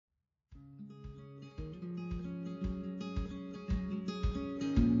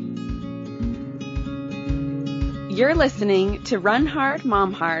You're listening to Run Hard,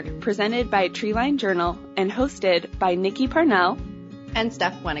 Mom Hard, presented by Treeline Journal and hosted by Nikki Parnell and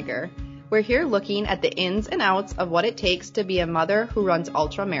Steph Weniger. We're here looking at the ins and outs of what it takes to be a mother who runs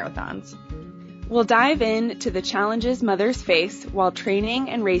ultra marathons. We'll dive into the challenges mothers face while training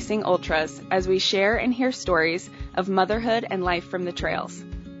and racing ultras as we share and hear stories of motherhood and life from the trails.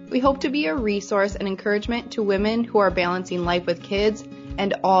 We hope to be a resource and encouragement to women who are balancing life with kids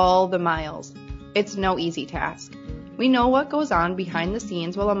and all the miles. It's no easy task. We know what goes on behind the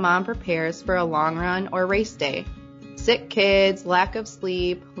scenes while a mom prepares for a long run or race day. Sick kids, lack of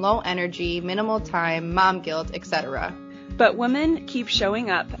sleep, low energy, minimal time, mom guilt, etc. But women keep showing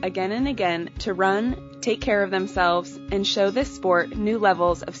up again and again to run, take care of themselves, and show this sport new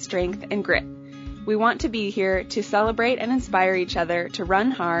levels of strength and grit. We want to be here to celebrate and inspire each other to run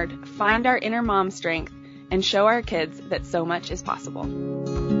hard, find our inner mom strength, and show our kids that so much is possible.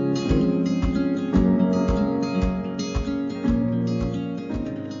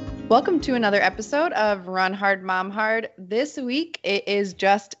 Welcome to another episode of Run Hard, Mom Hard. This week it is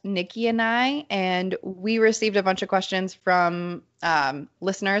just Nikki and I, and we received a bunch of questions from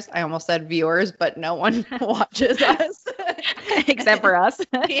listeners. I almost said viewers, but no one watches us. Except for us.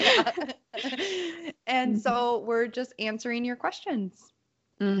 Yeah. And so we're just answering your questions.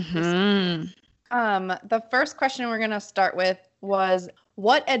 Mm-hmm. The first question we're going to start with was,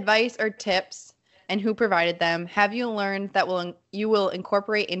 what advice or tips and who provided them have you learned that you will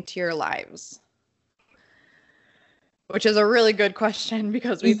incorporate into your lives? Which is a really good question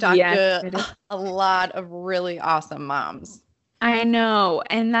because we've talked to a lot of really awesome moms. I know.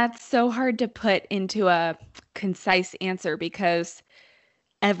 And that's so hard to put into a concise answer because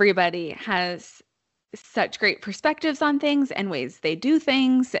everybody has such great perspectives on things and ways they do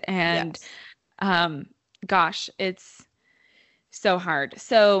things. And gosh, it's so hard.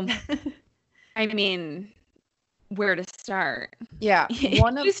 So I mean, where to start? Yeah.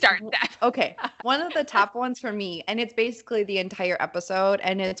 You start that. Okay. One of the top ones for me, and it's basically the entire episode,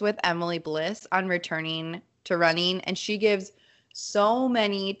 and it's with Emily Bliss on returning to running. And she gives so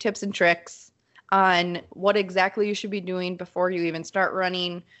many tips and tricks on what exactly you should be doing before you even start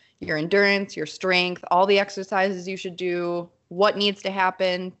running, your endurance, your strength, all the exercises you should do, what needs to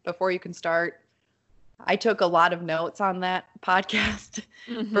happen before you can start. I took a lot of notes on that podcast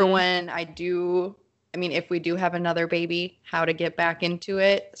for when if we do have another baby, how to get back into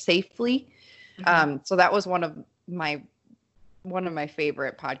it safely. So that was one of my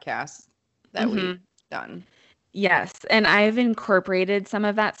favorite podcasts that we've done. Yes. And I've incorporated some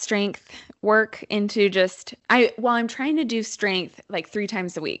of that strength work into I'm trying to do strength like 3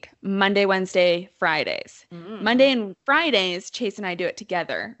 times a week, Monday, Wednesday, Fridays. Monday and Fridays, Chase and I do it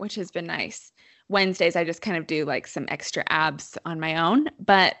together, which has been nice. Wednesdays, I just kind of do like some extra abs on my own,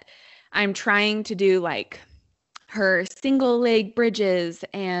 but I'm trying to do like her single leg bridges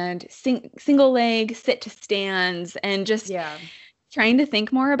and single leg sit to stands and just trying to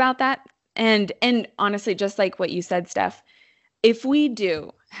think more about that. And honestly, just like what you said, Steph, if we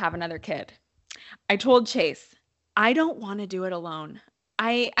do have another kid, I told Chase, I don't want to do it alone.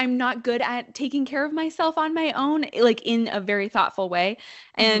 I'm not good at taking care of myself on my own, like in a very thoughtful way.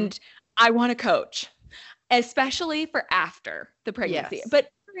 And I want to coach, especially for after the pregnancy. Yes. But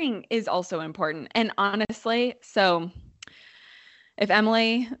during is also important. And honestly, so if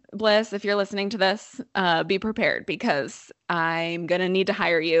Emily Bliss, if you're listening to this, be prepared because I'm going to need to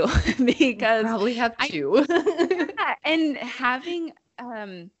hire you because you probably have to. And having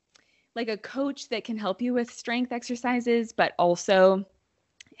like a coach that can help you with strength exercises, but also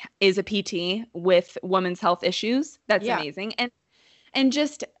is a PT with women's health issues. That's amazing. And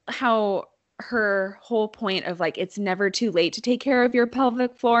just how her whole point of like, it's never too late to take care of your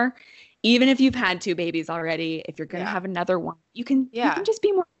pelvic floor. Even if you've had 2 babies already, if you're going to have another one, you can just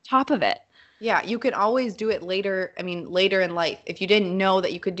be more on top of it. Yeah. You can always do it later. Later in life, if you didn't know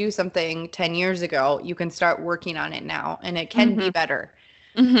that you could do something 10 years ago, you can start working on it now and it can be better.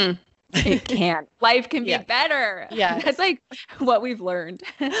 It can. Life can be better. Yeah. That's like what we've learned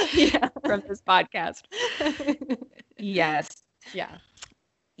from this podcast. Yes. Yeah.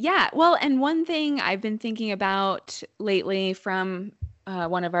 Yeah. Well, and one thing I've been thinking about lately from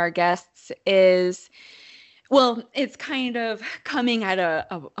one of our guests is, it's kind of coming at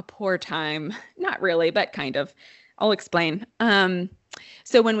a poor time. Not really, but kind of. I'll explain.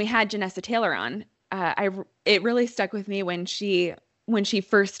 So when we had Janessa Taylor on, it really stuck with me when she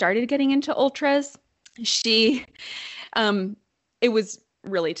first started getting into ultras. It was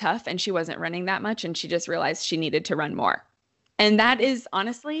really tough and she wasn't running that much and she just realized she needed to run more. And that is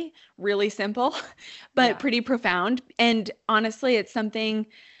honestly really simple, but pretty profound. And honestly, it's something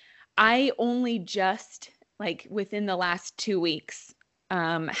I only just like within the last 2 weeks,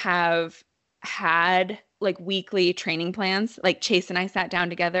 have had like weekly training plans. Like Chase and I sat down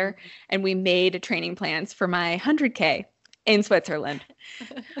together and we made training plans for my 100K in Switzerland,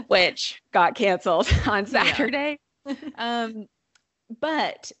 which got canceled on Saturday.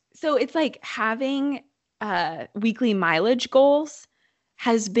 But so it's like having weekly mileage goals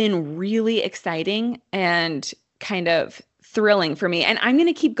has been really exciting and kind of thrilling for me. And I'm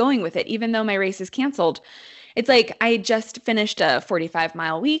going to keep going with it, even though my race is canceled. It's like I just finished a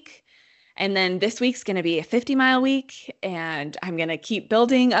 45-mile week. And then this week's going to be a 50-mile week. And I'm going to keep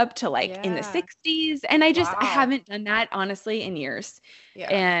building up to like in the 60s. And I haven't done that honestly in years. Yeah.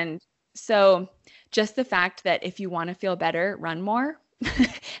 And so just the fact that if you want to feel better, run more.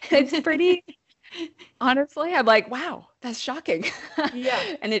 It's pretty, honestly, I'm like, wow, that's shocking. Yeah.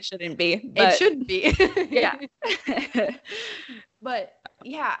 And it shouldn't be. But, it shouldn't be. Yeah. But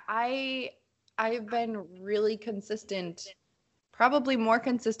yeah, I've been really consistent, probably more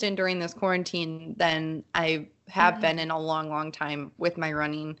consistent during this quarantine than I have been in a long, long time with my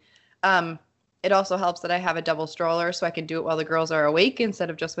running. It also helps that I have a double stroller so I can do it while the girls are awake instead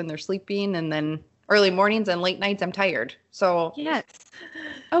of just when they're sleeping, and then early mornings and late nights I'm tired. So yes.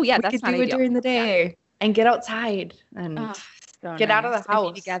 Oh yeah, we that's could not do it ideal. during the day and get outside and so get out of nice the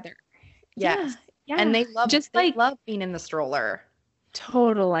house be together. Yes. Yeah. And they like love being in the stroller.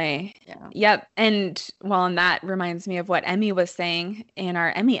 Totally. Yeah. Yep. And well, and that reminds me of what Emmy was saying in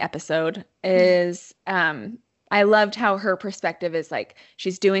our Emmy episode is I loved how her perspective is like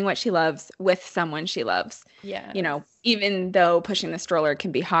she's doing what she loves with someone she loves. Yeah. You know, even though pushing the stroller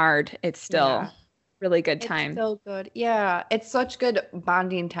can be hard, it's still really good time. It's so good. Yeah. It's such good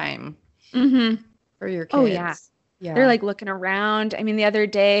bonding time for your kids. Oh, yeah. Yeah. They're like looking around. I mean, the other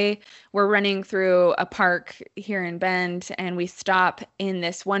day we're running through a park here in Bend and we stop in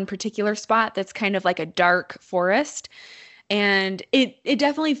this one particular spot that's kind of like a dark forest. And it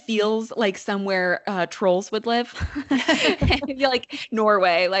definitely feels like somewhere trolls would live. Like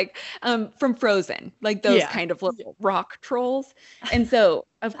Norway, like from Frozen, like those kind of little rock trolls. And so,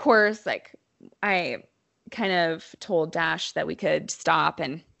 of course, like I kind of told Dash that we could stop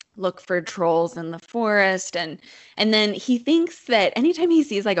and look for trolls in the forest. And then he thinks that anytime he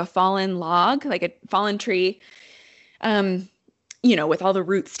sees like a fallen log, like a fallen tree, you know, with all the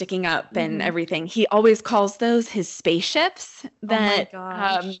roots sticking up and everything, he always calls those his spaceships that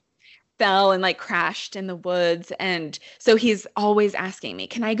fell and like crashed in the woods. And so he's always asking me,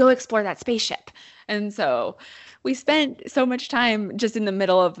 can I go explore that spaceship? And so we spent so much time just in the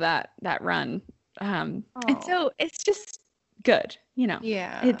middle of that run. And so it's just good, you know.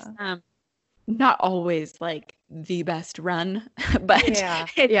 Yeah. It's not always like the best run, but it's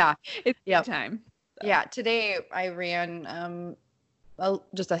good time. So. Yeah, today I ran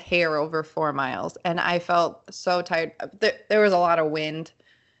just a hair over 4 miles and I felt so tired. There was a lot of wind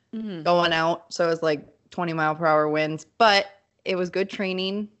going out, so it was like 20-mile-per-hour winds, but it was good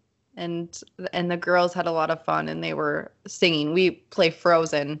training and the girls had a lot of fun and they were singing. We play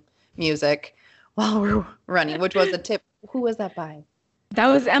Frozen music while we're running, which was a tip. Who was that by? That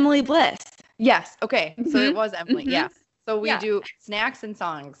was Emily Bliss. Yes. Okay. So it was Emily. Yes. So we do snacks and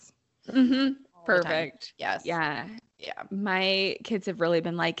songs. Perfect. Yes. Yeah. Yeah. My kids have really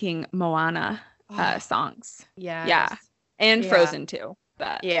been liking Moana songs. Yeah. Yeah. And Frozen too.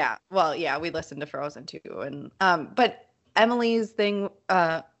 But yeah. Well, yeah, we listened to Frozen too. And but Emily's thing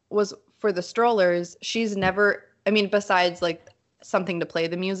was for the strollers, she's never, I mean, besides like something to play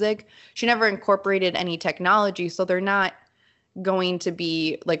the music, she never incorporated any technology, so they're not going to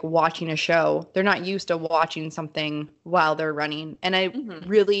be like watching a show. They're not used to watching something while they're running. And I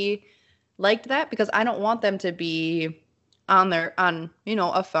really liked that because I don't want them to be on you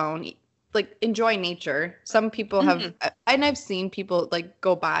know, a phone, like enjoy nature. Some people have, and I've seen people like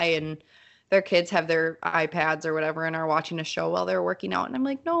go by and their kids have their iPads or whatever and are watching a show while they're working out. And I'm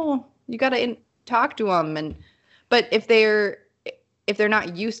like, no, you got to talk to them. But if they're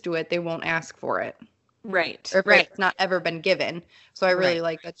not used to it, they won't ask for it. Right. Or if it's not ever been given. So I really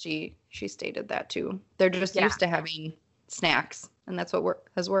like that she stated that too. They're just used to having snacks, and that's what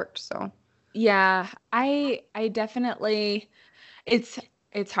has worked. So yeah, I definitely, it's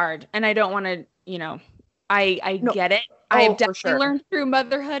hard, and I don't want to, you know, I get it. I've definitely learned through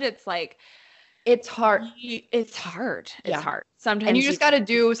motherhood. It's like it's hard. It's hard. It's hard sometimes, and you just got to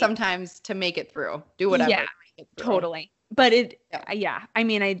do sometimes to make it through. Do whatever. Yeah, totally. But I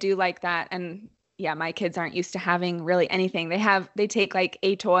mean, I do like that. And yeah, my kids aren't used to having really anything. They take like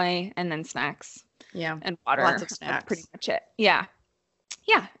a toy and then snacks. Yeah. And water. Lots of snacks. That's pretty much it. Yeah.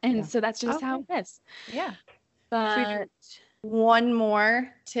 Yeah. And so that's just how it is. Yeah. But one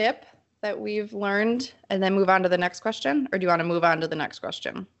more tip that we've learned and then move on to the next question? Or do you want to move on to the next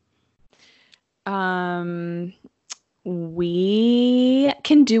question? We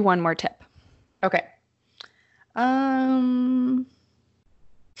can do one more tip. Okay.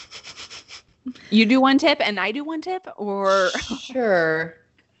 You do one tip and I do one tip, or Sure.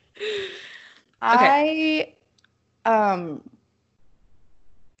 Okay.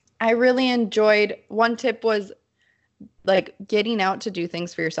 I really enjoyed, one tip was like getting out to do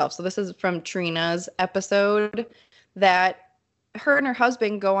things for yourself. So this is from Trina's episode, that her and her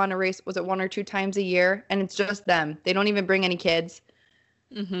husband go on a race, was it 1 or 2 times a year? And it's just them. They don't even bring any kids.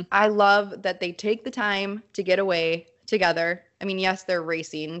 Mm-hmm. I love that they take the time to get away together. I mean, yes, they're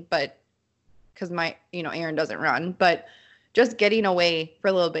racing, but because Aaron doesn't run, but just getting away for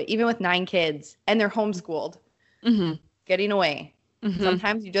a little bit, even with 9 kids, and they're homeschooled, Mm-hmm. getting away. Mm-hmm.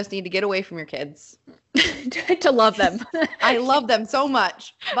 Sometimes you just need to get away from your kids. To love them. I love them so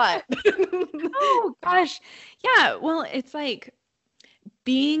much, but Oh gosh. Yeah. Well, it's like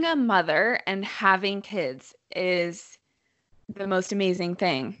being a mother and having kids is the most amazing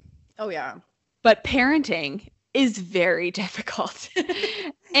thing. oh yeah. But parenting is very difficult.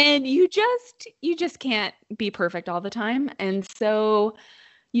 And you just can't be perfect all the time. And so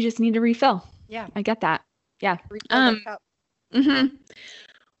you just need to refill. Yeah. I get that. Yeah. Refill that cup. Mm-hmm.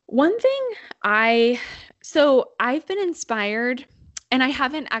 One thing so I've been inspired, and I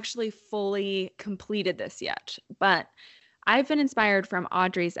haven't actually fully completed this yet, but I've been inspired from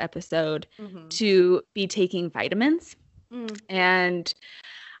Audrey's episode Mhm. to be taking vitamins. Mm. And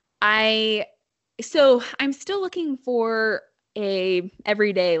I'm still looking for a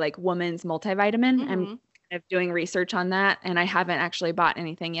everyday like woman's multivitamin. I'm Mhm. kind of doing research on that, and I haven't actually bought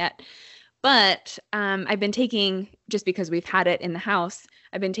anything yet. But I've been taking, just because we've had it in the house,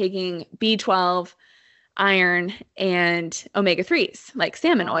 I've been taking B12, iron, and omega-3s, like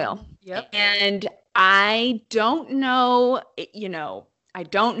salmon oil. Yep. And I don't know, I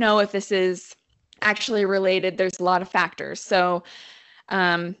don't know if this is actually related. There's a lot of factors. So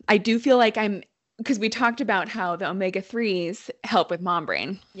I do feel like because we talked about how the omega-3s help with mom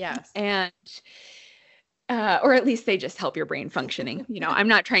brain. Yes. And or at least they just help your brain functioning. I'm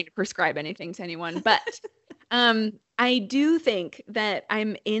not trying to prescribe anything to anyone, but I do think that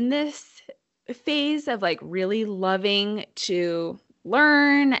I'm in this phase of like really loving to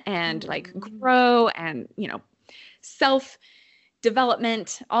learn and like grow and, self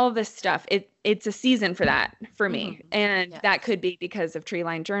development, all of this stuff. It's a season for that for me. Mhm. And Yes. that could be because of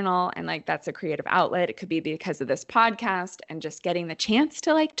Treeline Journal, and like that's a creative outlet. It could be because of this podcast and just getting the chance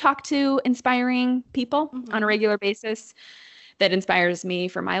to like talk to inspiring people on a Mhm. regular basis that inspires me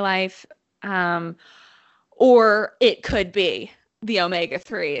for my life. Or it could be the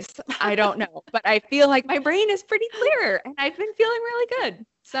omega-3s. I don't know, but I feel like my brain is pretty clear and I've been feeling really good.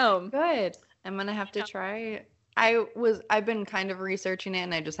 So Good. I'm gonna have to try. I've been kind of researching it,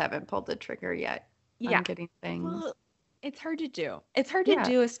 and I just haven't pulled the trigger yet yeah. on getting things. Well, it's hard to do. It's hard Yeah. to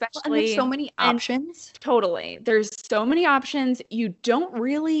do, Well, especially. and there's so many and options. Totally. There's so many options. You don't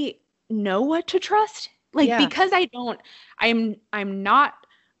really know what to trust. Like, Yeah. because I'm not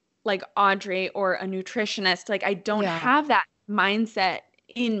like Audrey or a nutritionist. Like, I don't Yeah. have that mindset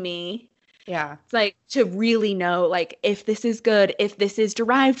in me. Yeah. It's like to really know, like, if this is good, if this is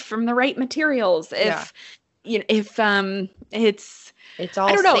derived from the right materials, Yeah. if It's all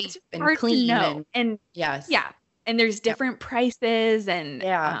I don't know, safe it's and hard clean to know. And yes. yeah, and there's different prices, and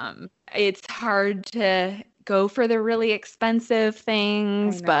Yeah. it's hard to go for the really expensive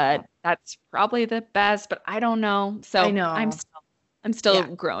things, know. but that's probably the best. But I don't know, so I know. I'm still Yeah.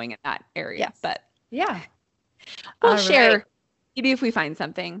 growing in that area. Yes. But Yeah. we'll All share. right. Maybe if we find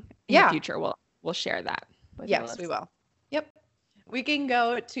something in Yeah. the future, we'll share that. With Yes, Willis. we will. Yep. We can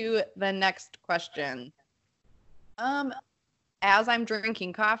go to the next question. As I'm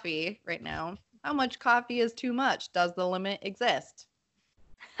drinking coffee right now, how much coffee is too much? Does the limit exist?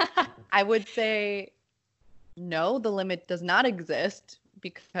 I would say no, the limit does not exist,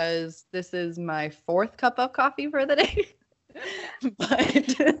 because this is my 4th cup of coffee for the day. But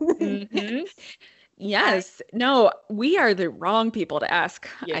Mhm. Yes. No, we are the wrong people to ask,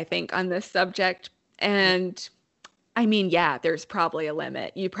 Yeah. I think, on this subject. And I mean, yeah, there's probably a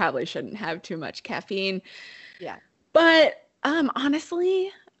limit. You probably shouldn't have too much caffeine. Yeah. But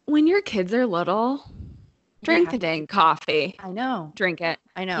honestly, when your kids are little, drink Yeah. the dang coffee. I know. Drink it.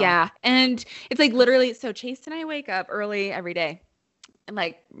 I know. Yeah. And it's like literally, so Chase and I wake up early every day. And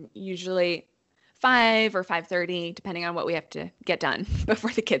like usually 5 or 5:30, depending on what we have to get done before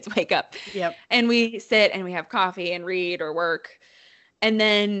the kids wake up. Yep. And we sit and we have coffee and read or work. And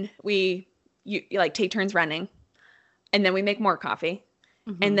then you like take turns running. And then we make more coffee.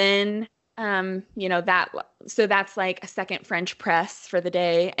 And then, so that's like a second French press for the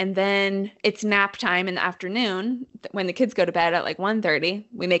day. And then it's nap time in the afternoon when the kids go to bed at like 1:30,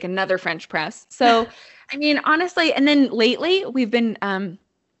 we make another French press. So, I mean, honestly, and then lately we've been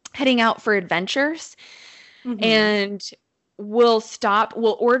heading out for adventures and we'll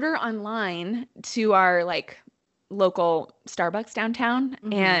order online to our like local Starbucks downtown.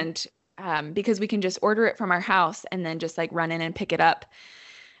 And because we can just order it from our house and then just like run in and pick it up.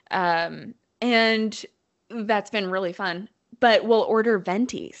 And that's been really fun, but we'll order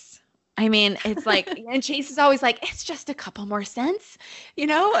Ventis. I mean, it's like, and Chase is always like, it's just a couple more cents,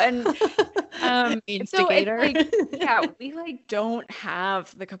 and, Instigator. So it's like, yeah, we like don't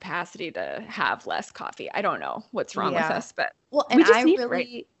have the capacity to have less coffee. I don't know what's wrong with us, but and we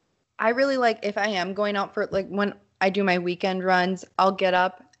just I really like, if I am going out for like, when I do my weekend runs, I'll get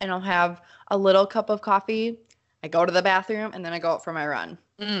up and I'll have a little cup of coffee. I go to the bathroom and then I go out for my run.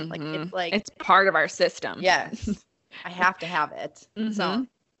 Like it's part of our system. Yes. I have to have it. So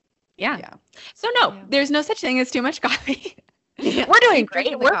yeah. So no, there's no such thing as too much coffee. We're doing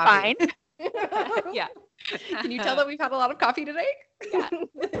great. We're fine. Yeah. Can you tell that we've had a lot of coffee today? Yeah.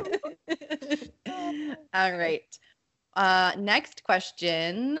 All right. Next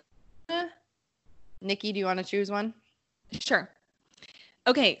question. Nikki, do you want to choose one? Sure.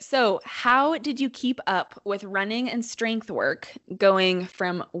 Okay, so how did you keep up with running and strength work going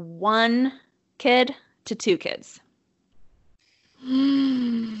from 1 kid to 2 kids?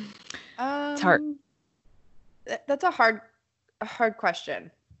 It's hard. That's a hard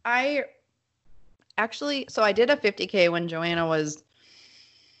question. I did a 50K when Joanna was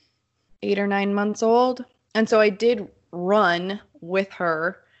 8 or 9 months old. And so I did run with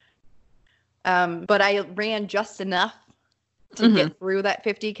her. But I ran just enough to get through that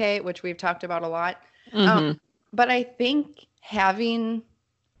 50K, which we've talked about a lot. But I think having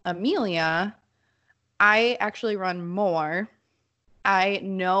Amelia, I actually run more. I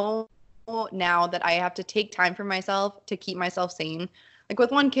know now that I have to take time for myself to keep myself sane. Like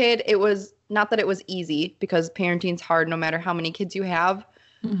with 1 kid, it was not that it was easy because parenting's hard no matter how many kids you have.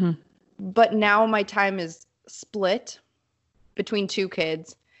 But now my time is split between 2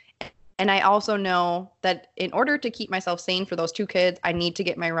 kids. And I also know that in order to keep myself sane for those 2 kids, I need to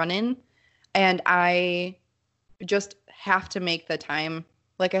get my run in. And I just have to make the time.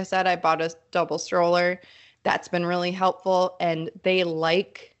 Like I said, I bought a double stroller. That's been really helpful. And they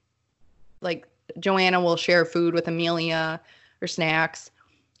like Joanna will share food with Amelia or snacks.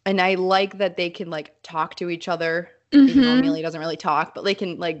 And I like that they can like talk to each other. Even though Amelia doesn't really talk, but they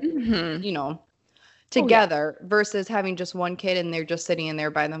can together versus having just 1 kid and they're just sitting in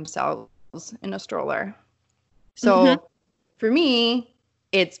there by themselves in a stroller. So for me,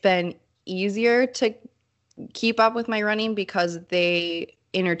 it's been easier to keep up with my running because they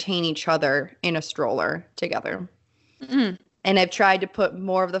entertain each other in a stroller together. And I've tried to put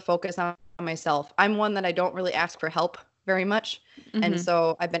more of the focus on myself. I'm one that I don't really ask for help very much. And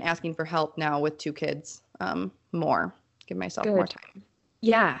so I've been asking for help now with 2 kids more, give myself more time.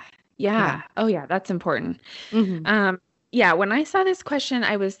 Yeah. Oh yeah, that's important. When I saw this question,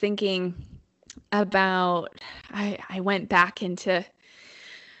 I was thinking about, I went back into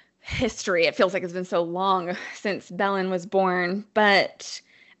history. It feels like it's been so long since Bellin was born. But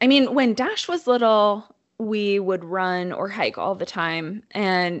I mean, when Dash was little, we would run or hike all the time.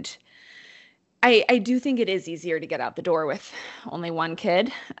 And I do think it is easier to get out the door with only 1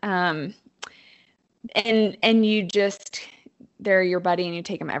 kid. And you just, they're your buddy and you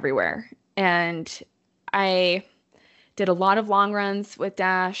take them everywhere. And I did a lot of long runs with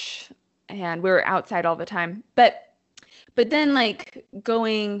Dash and we were outside all the time. But then like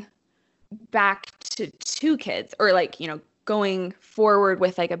going back to 2 kids or like, going forward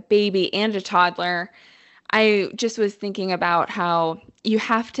with like a baby and a toddler, I just was thinking about how you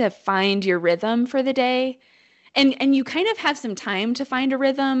have to find your rhythm for the day. And you kind of have some time to find a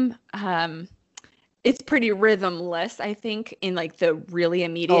rhythm. It's pretty rhythmless, I think, in like the really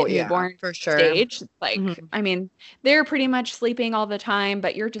immediate newborn for sure. stage. Like, I mean, they're pretty much sleeping all the time,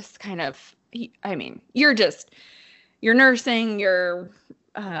 but you're just kind of, you're nursing, you're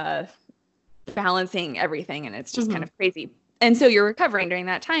balancing everything, and it's just kind of crazy. And so you're recovering during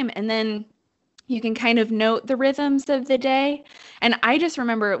that time. And then you can kind of note the rhythms of the day. And I just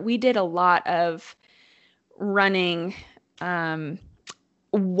remember we did a lot of running,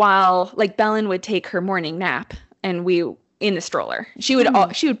 while like Bellin would take her morning nap and we in the stroller. She would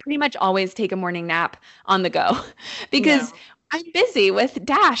pretty much always take a morning nap on the go because I'm busy with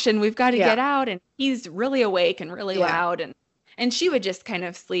Dash and we've got to get out and he's really awake and really loud and she would just kind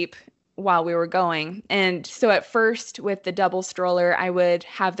of sleep while we were going. And so at first with the double stroller, I would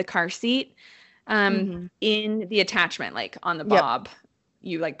have the car seat in the attachment, like on the Yep. bob.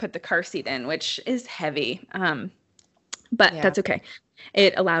 You like put the car seat in, which is heavy. But Yeah. that's okay.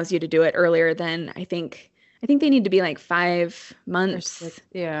 It allows you to do it earlier than I think they need to be like 5 Or months. 6,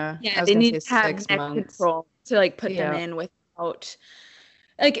 yeah. I Yeah, was they gonna need say to have 6 neck months. control to like put them Yeah. in without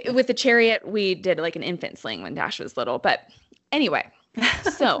like with the Chariot, we did like an infant sling when Dash was little. But anyway,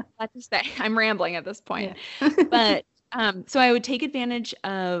 so let's just say I'm rambling at this point. Yeah. But so I would take advantage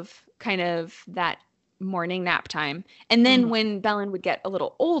of kind of that morning nap time. And then when Belen would get a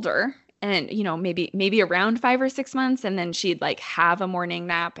little older and, you know, maybe around 5 or 6 months, and then she'd like have a morning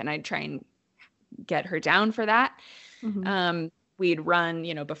nap and I'd try and get her down for that. We'd run,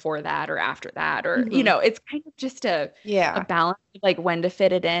 you know, before that or after that, or, you know, it's kind of just a Yeah. balance of like when to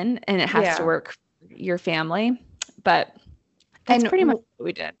fit it in, and it has to Yeah. work for your family. But that's And pretty much what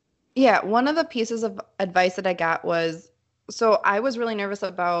we did. Yeah, one of the pieces of advice that I got was, so I was really nervous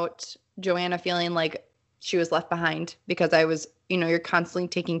about Joanna feeling like she was left behind because I was, you know, you're constantly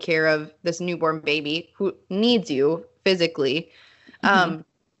taking care of this newborn baby who needs you physically. And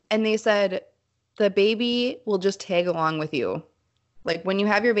they said the baby will just tag along with you. Like when you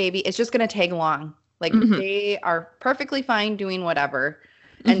have your baby, it's just going to tag along. Like they are perfectly fine doing whatever.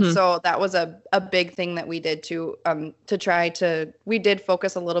 And so that was a big thing that we did to try to, we did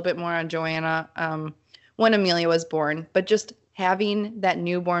focus a little bit more on Joanna when Amelia was born, but just having that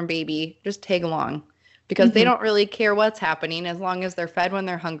newborn baby just tag along because they don't really care what's happening as long as they're fed when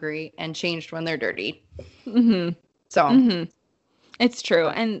they're hungry and changed when they're dirty. So It's true.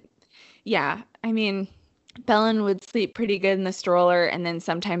 And yeah, I mean, Belen would sleep pretty good in the stroller, and then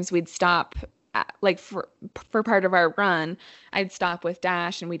sometimes we'd stop like for part of our run, I'd stop with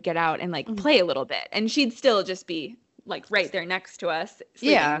Dash and we'd get out and like play a little bit, and she'd still just be like right there next to us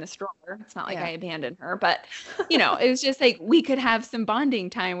sleeping in the stroller. It's not like I abandoned her, but you know, it was just like we could have some bonding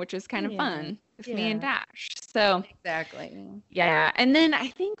time, which was kind of fun with me and Dash. So exactly. Yeah. And then I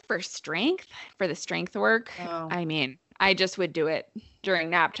think for the strength work, I mean, I just would do it during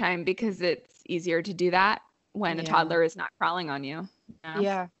nap time because it's easier to do that when a toddler is not crawling on you.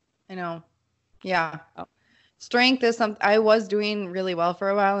 Yeah, I know. Yeah. Strength is something I was doing really well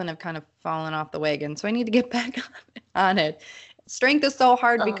for a while and have kind of fallen off the wagon. So I need to get back on it. Strength is so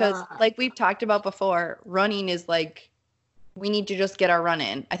hard because like we've talked about before, running is like, we need to just get our run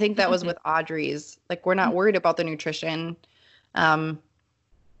in. I think that was with Audrey's. Like we're not worried about the nutrition.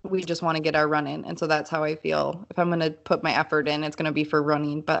 We just want to get our run in. And so that's how I feel. If I'm going to put my effort in, it's going to be for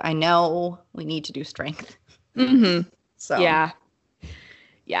running, but I know we need to do strength. So yeah.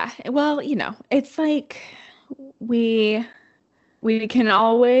 Well, you know, it's like we can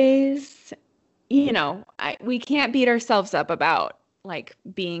always, you know, we can't beat ourselves up about like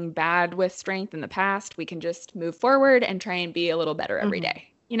being bad with strength in the past. We can just move forward and try and be a little better every day,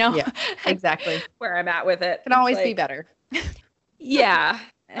 you know? Yeah, exactly. Where I'm at with it. Can always be better. Yeah.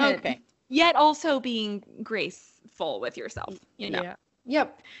 Okay. Yet also being graceful with yourself, you know? Yeah.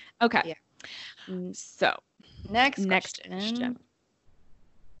 Yep. Okay. Yeah. So next question.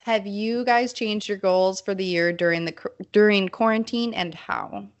 Have you guys changed your goals for the year during quarantine, and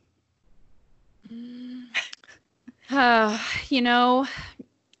how? You know,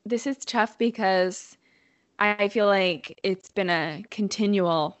 this is tough because I feel like it's been a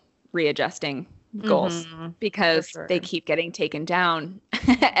continual readjusting goals because they keep getting taken down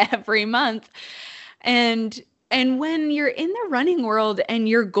every month. And when you're in the running world and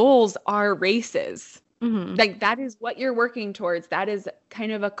your goals are races, like that is what you're working towards. That is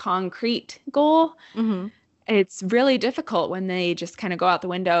kind of a concrete goal. It's really difficult when they just kind of go out the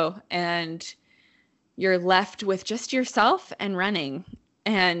window and you're left with just yourself and running,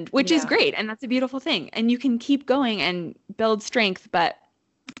 and which is great. And that's a beautiful thing. And you can keep going and build strength. But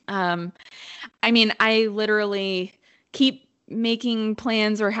I mean, I literally keep making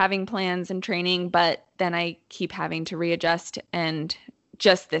plans or having plans and training, but then I keep having to readjust. And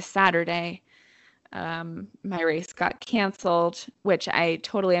just this Saturday, my race got canceled, which I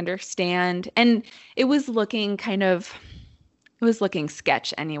totally understand. And it was looking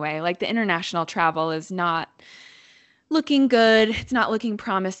sketch anyway. Like the international travel is not looking good. It's not looking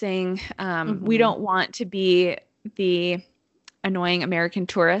promising. We don't want to be the annoying American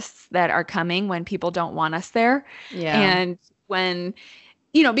tourists that are coming when people don't want us there. Yeah. And when,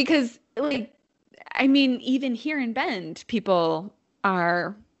 you know, because like, I mean, even here in Bend, people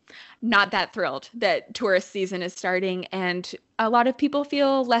are not that thrilled that tourist season is starting, and a lot of people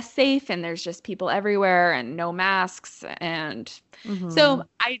feel less safe, and there's just people everywhere and no masks. And so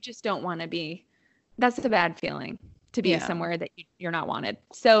I just don't want to be, that's a bad feeling. to be somewhere that you're not wanted.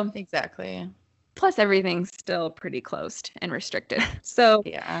 So exactly. Plus everything's still pretty closed and restricted. So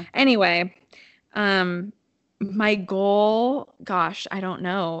Yeah. anyway, my goal, gosh, I don't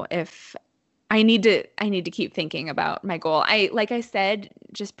know if I need to keep thinking about my goal. Like I said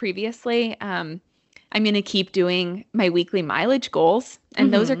just previously, I'm going to keep doing my weekly mileage goals,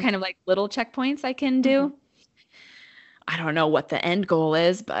 and those are kind of like little checkpoints I can do. I don't know what the end goal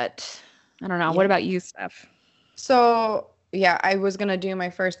is, but I don't know. What about you, Steph? So, yeah, I was going to do my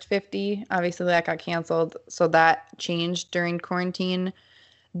first 50. Obviously, that got canceled. So that changed during quarantine.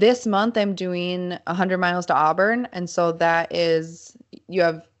 This month, I'm doing 100 miles to Auburn. And so that is, you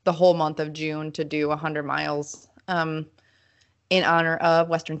have the whole month of June to do 100 miles in honor of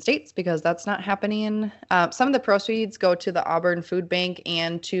Western States, because that's not happening. Some of the proceeds go to the Auburn Food Bank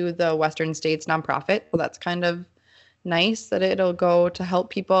and to the Western States nonprofit. So that's kind of nice that it'll go to help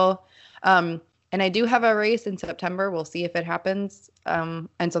people. And I do have a race in September. We'll see if it happens. And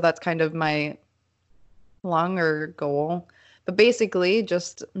so that's kind of my longer goal. But basically,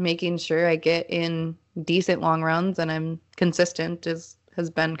 just making sure I get in decent long runs and I'm consistent has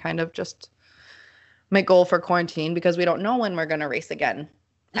been kind of just my goal for quarantine, because we don't know when we're going to race again,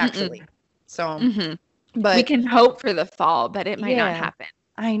 actually. So, but we can hope for the fall, but it might not happen.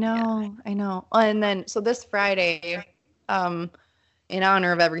 I know. And then, so this Friday, in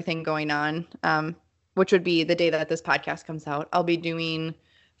honor of everything going on, which would be the day that this podcast comes out, I'll be doing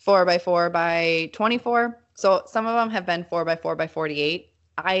 4x4 by 24. So some of them have been 4x4 by 48.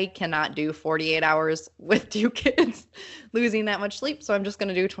 I cannot do 48 hours with 2 kids, losing that much sleep. So I'm just going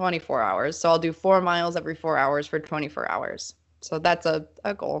to do 24 hours. So I'll do 4 miles every 4 hours for 24 hours. So that's a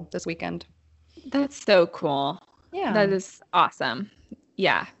goal this weekend. That's so cool. Yeah. That is awesome.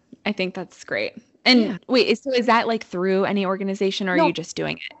 Yeah. I think that's great. And wait, so is that like through any organization, or are you just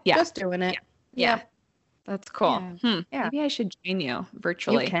doing it? Yeah. Just doing it. Yeah. That's cool. Yeah. Maybe I should join you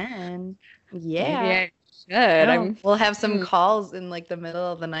virtually. You can. Yeah. Maybe I should. We'll have some calls in like the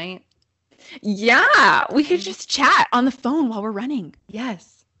middle of the night. Yeah. We could just chat on the phone while we're running.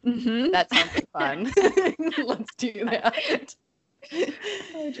 Yes. Mm-hmm. That sounds like fun. Let's do that.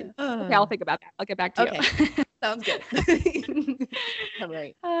 Okay, I'll think about that. I'll get back to you. Sounds good. All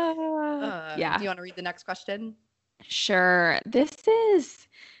right. Yeah. Do you want to read the next question? Sure. This is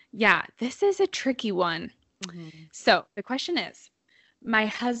a tricky one. So the question is, my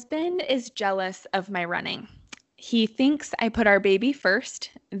husband is jealous of my running. He thinks I put our baby first,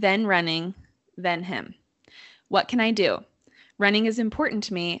 then running, then him. What can I do? Running is important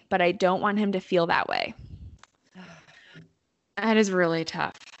to me, but I don't want him to feel that way. That is really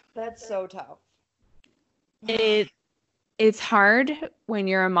tough. That's so tough. It's hard when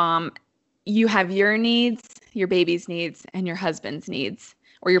you're a mom. You have your needs, your baby's needs, and your husband's needs,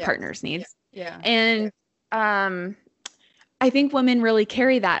 or your partner's needs. Yeah. And I think women really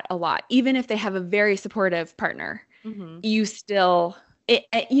carry that a lot, even if they have a very supportive partner. You still,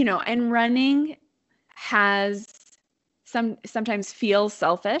 and running has sometimes feels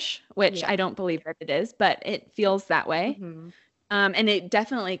selfish, which I don't believe that it is, but it feels that way. And it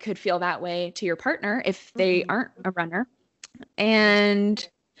definitely could feel that way to your partner if they aren't a runner. And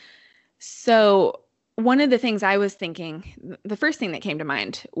so one of the things I was thinking, the first thing that came to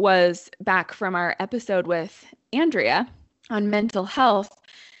mind was back from our episode with Andrea on mental health,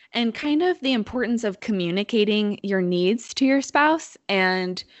 and kind of the importance of communicating your needs to your spouse,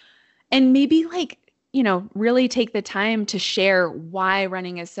 and maybe really take the time to share why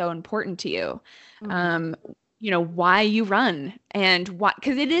running is so important to you. Why you run, and why,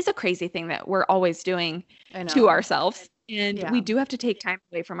 because it is a crazy thing that we're always doing to ourselves, and we do have to take time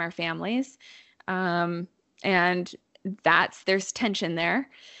away from our families. And there's tension there.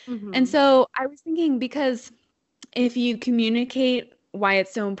 And so I was thinking, because if you communicate why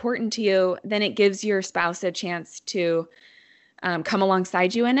it's so important to you, then it gives your spouse a chance to come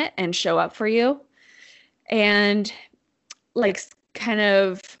alongside you in it and show up for you, and kind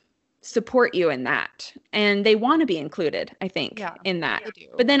of support you in that. And they want to be included, I think, in that.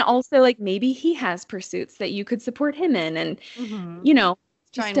 But then also, maybe he has pursuits that you could support him in, and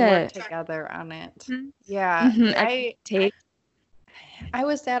trying to work together on it. I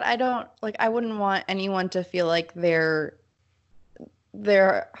was sad. I wouldn't want anyone to feel like their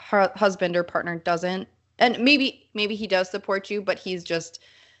husband or partner doesn't, and maybe he does support you, but he's just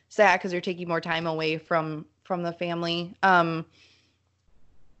sad because you're taking more time away from the family.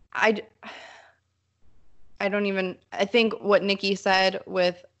 I think what Nikki said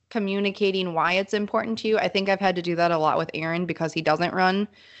with communicating why it's important to you, I think I've had to do that a lot with Aaron because he doesn't run.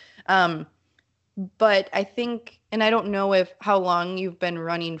 But I think, and I don't know how long you've been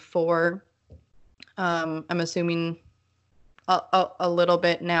running for, I'm assuming a little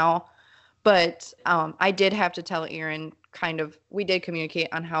bit now. But I did have to tell Aaron we did communicate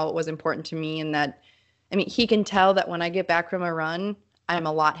on how it was important to me, and that, I mean, he can tell that when I get back from a run, I'm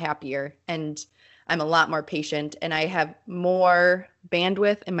a lot happier and I'm a lot more patient, and I have more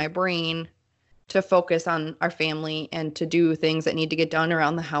bandwidth in my brain to focus on our family and to do things that need to get done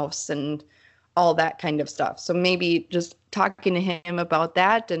around the house and all that kind of stuff. So maybe just talking to him about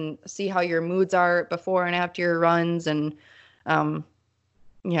that and see how your moods are before and after your runs. And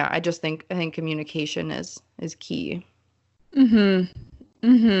yeah, I think communication is key.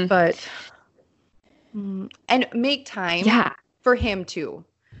 But and make time for him too.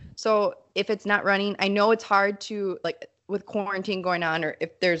 So if it's not running, I know it's hard to, like, with quarantine going on, or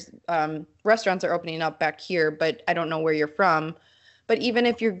if there's restaurants are opening up back here, but I don't know where you're from. But even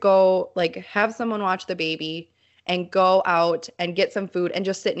if you go, like, have someone watch the baby and go out and get some food and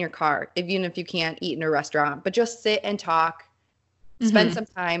just sit in your car, even if you can't eat in a restaurant, but just sit and talk, spend some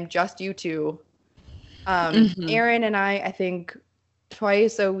time, just you two. Aaron and I think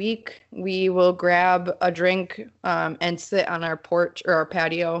twice a week we will grab a drink and sit on our porch or our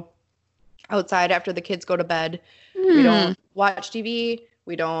patio outside after the kids go to bed. We don't watch TV.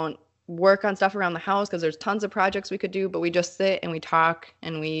 We don't work on stuff around the house because there's tons of projects we could do, but we just sit and we talk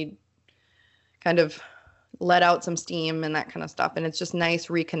and we kind of let out some steam and that kind of stuff. And it's just nice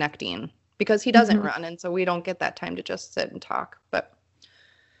reconnecting because he doesn't run. And so we don't get that time to just sit and talk. But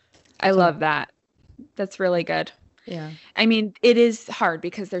I love that. That's really good. Yeah. I mean, it is hard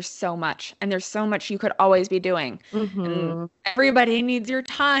because there's so much, and there's so much you could always be doing. And everybody needs your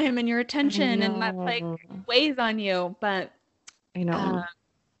time and your attention, and that, like, weighs on you. But I know.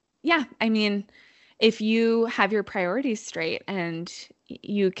 Yeah, I mean, if you have your priorities straight and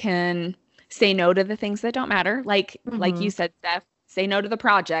you can say no to the things that don't matter, like you said, Steph, say no to the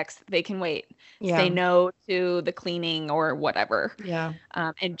projects, they can wait. Yeah. Say no to the cleaning or whatever. Yeah.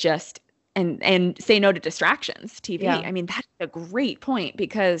 And just and say no to distractions, TV. Yeah. I mean, that's a great point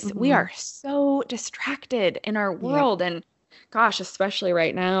because we are so distracted in our world. And gosh, especially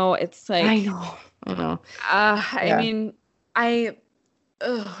right now, it's like, I know. I mean,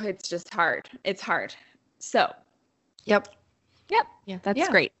 it's just hard. It's hard. So. Yep. Yeah, that's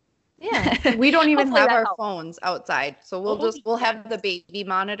great. Yeah. We don't even have our phones outside. So we'll have the baby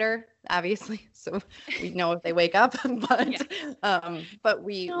monitor, obviously, so we know if they wake up. But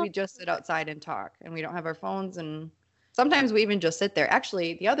we just sit outside and talk, and we don't have our phones, and sometimes we even just sit there.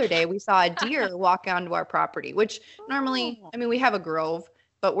 Actually, the other day we saw a deer walk onto our property, which normally, I mean, we have a grove,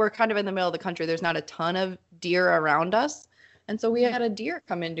 but we're kind of in the middle of the country. There's not a ton of deer around us. And so we had a deer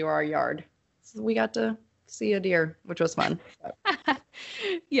come into our yard. So we got to see a deer, which was fun.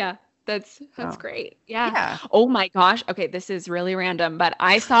 Yeah. That's great. Yeah. Oh my gosh. Okay, this is really random, but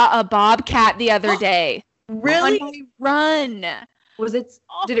I saw a bobcat the other day. Really? On my run. Was it?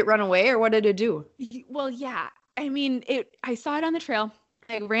 Did it run away, or what did it do? Well, yeah. I mean, I saw it on the trail.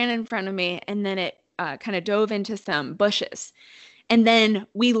 It ran in front of me, and then it kind of dove into some bushes, and then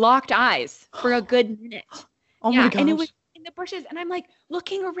we locked eyes for a good minute. Oh my gosh. And it was in the bushes, and I'm like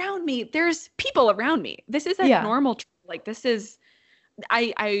looking around me. There's people around me. This is a normal trail. Like, this is.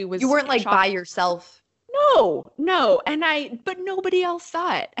 I was. You weren't like shocked. By yourself. No. But nobody else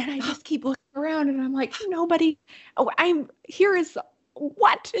saw it. And I just keep looking around, and I'm like, nobody. Oh,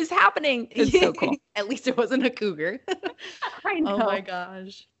 what is happening? It's so cool. At least it wasn't a cougar. I know. Oh my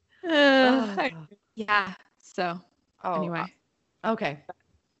gosh. Yeah. So anyway. Okay.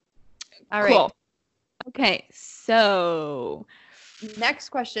 All right. Cool. Okay. So next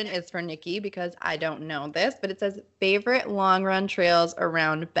question is for Nikki because I don't know this, but it says favorite long run trails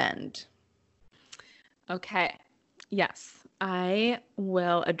around Bend. Okay. Yes, I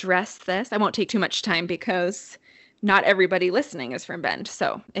will address this. I won't take too much time because not everybody listening is from Bend,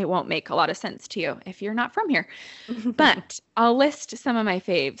 so it won't make a lot of sense to you if you're not from here. But I'll list some of my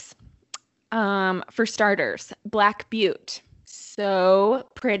faves. For starters, Black Butte. So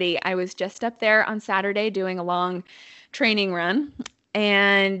pretty. I was just up there on Saturday doing a long training run,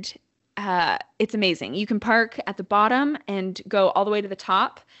 and it's amazing. You can park at the bottom and go all the way to the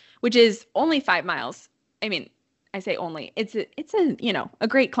top, which is only 5 miles. I mean, I say only. It's a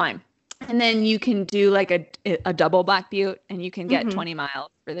great climb. And then you can do like a double Black Butte, and you can get 20 miles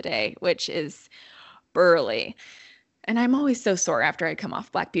for the day, which is burly. And I'm always so sore after I come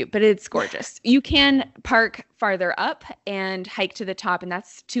off Black Butte, but it's gorgeous. You can park farther up and hike to the top, and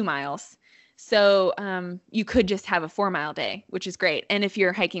that's 2 miles. So you could just have a 4-mile day, which is great. And if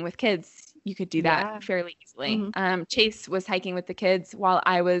you're hiking with kids, you could do that fairly easily. Chase was hiking with the kids while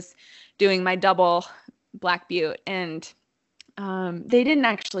I was doing my double Black Butte, and they didn't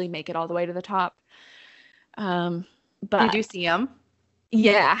actually make it all the way to the top. Did you But see them?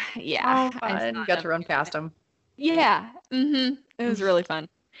 yeah, Oh, I fun. saw You got them. to run past them. Yeah. It was really fun.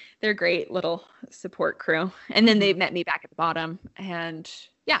 They're a great little support crew. And then they met me back at the bottom. And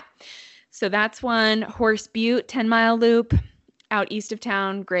yeah. So that's one. Horse Butte 10-mile loop out east of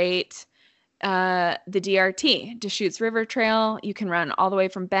town. Great. The DRT, Deschutes River Trail. You can run all the way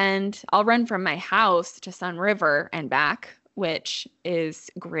from Bend. I'll run from my house to Sun River and back, which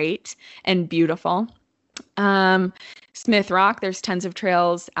is great and beautiful. Smith Rock, there's tons of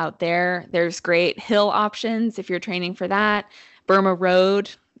trails out there. There's great hill options if you're training for that. Burma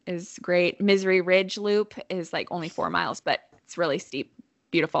Road is great. Misery Ridge Loop is like only 4 miles, but it's really steep,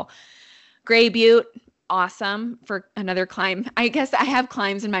 beautiful. Gray Butte, awesome for another climb. I guess I have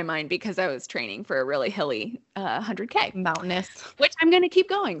climbs in my mind because I was training for a really hilly 100K. Mountainous. Which I'm going to keep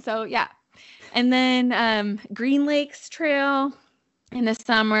going. So yeah. And then Green Lakes Trail in the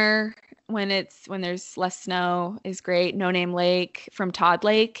summer when there's less snow is great. No Name Lake from Todd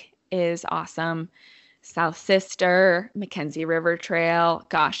Lake is awesome. South Sister, Mackenzie River Trail.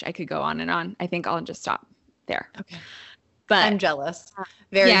 Gosh, I could go on and on. I think I'll just stop there. Okay. But I'm jealous.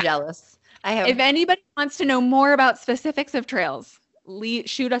 Very jealous. If anybody wants to know more about specifics of trails,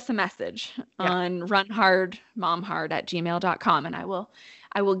 shoot us a message on runhardmomhard@gmail.com, and I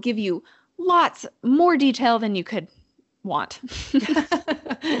will give you lots more detail than you could want.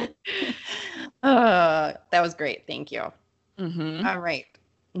 That was great. Thank you. All right.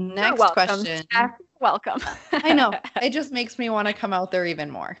 Next question. Welcome. I know. It just makes me want to come out there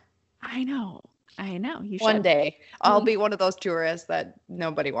even more. I know. You should. One day I'll be one of those tourists that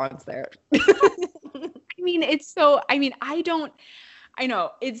nobody wants there. I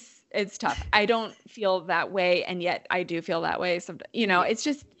know it's tough. I don't feel that way. And yet I do feel that way. Sometimes, it's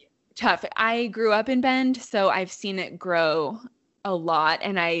just tough. I grew up in Bend, so I've seen it grow a lot.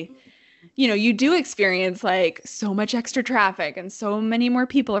 And you do experience like so much extra traffic and so many more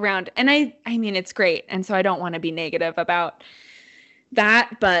people around. And I mean, it's great. And so I don't want to be negative about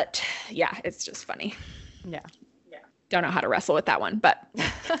that, but yeah, it's just funny. Yeah. Don't know how to wrestle with that one, but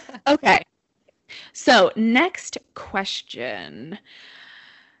okay. So next question.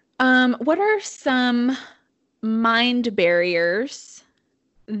 What are some mind barriers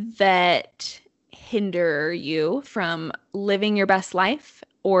that hinder you from living your best life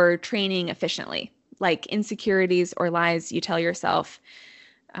or training efficiently? Like insecurities or lies you tell yourself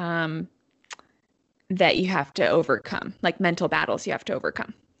that you have to overcome, like mental battles you have to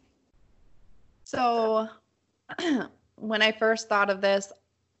overcome? So when I first thought of this,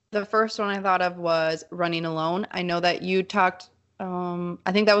 the first one I thought of was running alone. I know that you talked,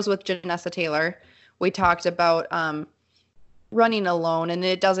 I think that was with Janessa Taylor. We talked about running alone, and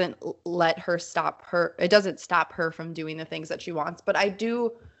it doesn't stop her from doing the things that she wants. But I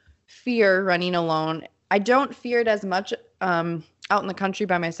do fear running alone. I don't fear it as much out in the country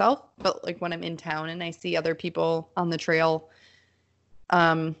by myself, but like when I'm in town and I see other people on the trail,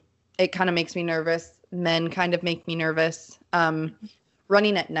 it kind of makes me nervous. Men kind of make me nervous.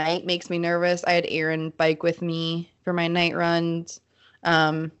 Running at night makes me nervous. I had Aaron bike with me for my night runs.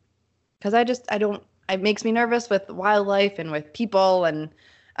 Cause it makes me nervous with wildlife and with people and,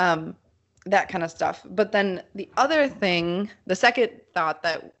 that kind of stuff. But then the second thought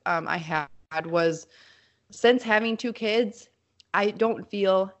that, I had was, since having 2 kids, I don't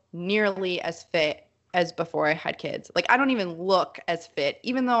feel nearly as fit as before I had kids. Like, I don't even look as fit,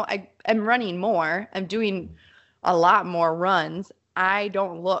 even though I'm running more. I'm doing a lot more runs. I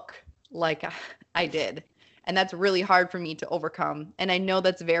don't look like I did. And that's really hard for me to overcome. And I know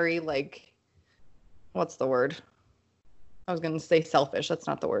that's very, like, what's the word? I was going to say selfish. That's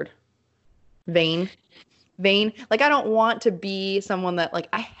not the word. Vain. Like, I don't want to be someone that, like,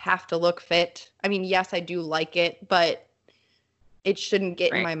 I have to look fit. I mean, yes, I do like it, but it shouldn't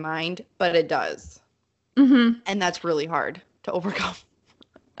get in my mind, but it does. Mm-hmm. And that's really hard to overcome.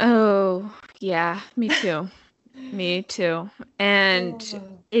 Oh, yeah, me too. Me too. And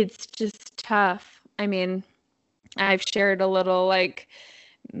it's just tough. I mean, I've shared a little, like,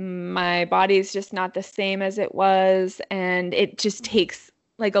 my body's just not the same as it was, and it just takes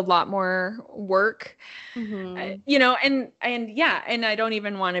like a lot more work, and I don't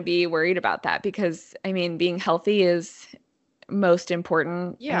even want to be worried about that, because I mean, being healthy is most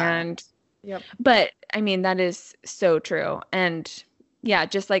important. And but I mean, that is so true. And yeah,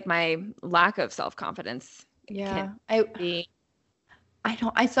 just like my lack of self-confidence. I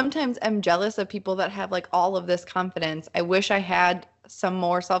sometimes am jealous of people that have like all of this confidence. I wish I had some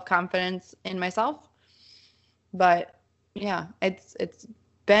more self-confidence in myself, but yeah, it's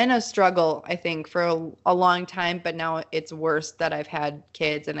been a struggle, I think, for a long time, but now it's worse that I've had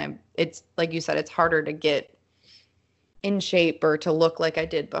kids, and it's like you said, it's harder to get in shape or to look like I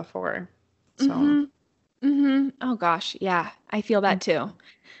did before. So. Mm-hmm. Mm-hmm. Oh gosh, yeah, I feel that too.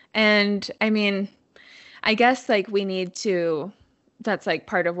 And I mean, I guess like that's like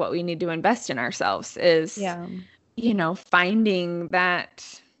part of what we need to invest in ourselves is, Yeah. finding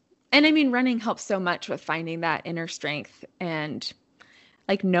that. And I mean, running helps so much with finding that inner strength and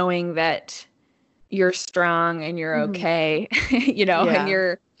like knowing that you're strong and you're Mhm. okay, and Yeah.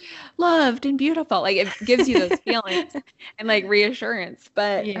 you're loved and beautiful. Like it gives you those feelings and like reassurance.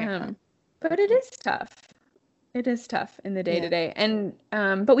 Yeah. But it is tough. It is tough in the day to Yeah. day. And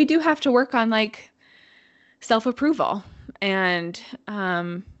but we do have to work on like self-approval and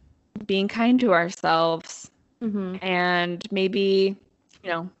being kind to ourselves Mm-hmm. and maybe, you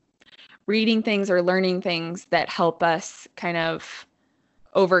know, reading things or learning things that help us kind of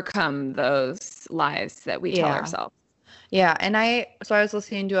overcome those lies that we tell Yeah. ourselves. Yeah. And I was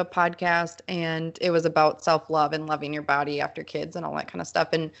listening to a podcast, and it was about self-love and loving your body after kids and all that kind of stuff.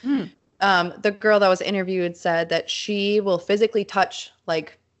 And Mm. the girl that was interviewed said that she will physically touch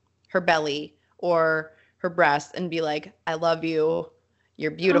like her belly or her breast and be like, I love you,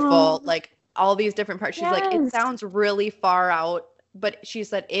 you're beautiful, Oh, like all these different parts. She's like, it yes. sounds really far out, but she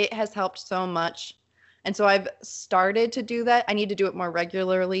said it has helped so much. And so I've started to do that. I need to do it more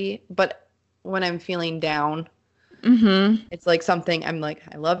regularly, but when I'm feeling down, Mm-hmm. it's like something I'm like,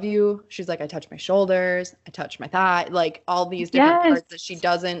 I love you. She's like, I touch my shoulders, I touch my thigh, like all these different Yes. parts that she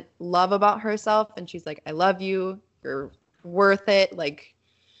doesn't love about herself. And she's like, I love you. You're worth it. Like,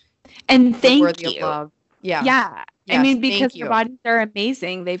 And you're thank worthy of you. love. Yeah. Yeah. I Yes. mean, because Thank our you. bodies are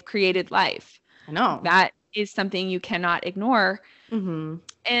amazing. They've created life. I know. That is something you cannot ignore. Mm-hmm.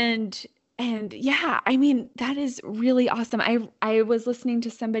 And yeah, I mean, that is really awesome. I was listening to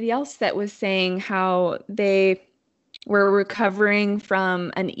somebody else that was saying how they were recovering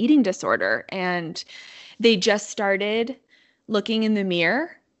from an eating disorder and they just started looking in the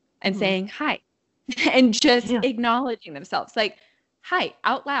mirror and Mm-hmm. saying hi and just Yeah. acknowledging themselves like hi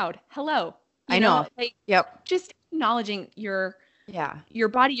out loud, hello, I know. like Yep. just acknowledging Yeah. your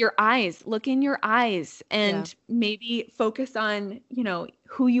body, your eyes, look in your eyes Yeah. and maybe focus on,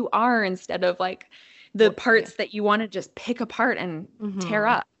 who you are instead of like the Yeah. parts that you want to just pick apart and tear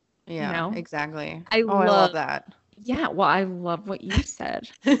Mm-hmm. up, you Yeah. know? Exactly. I Oh, I love love, that. yeah, well, I love what you said.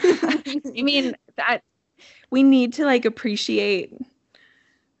 I mean, that we need to like appreciate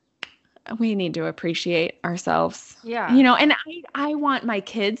ourselves, Yeah. and I want my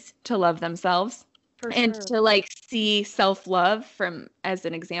kids to love themselves For and sure. to like see self-love from as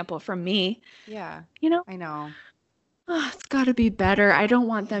an example from me, Yeah. you know. I know. It's got to be better. I don't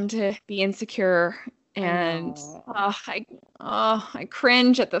want them to be insecure I and know. I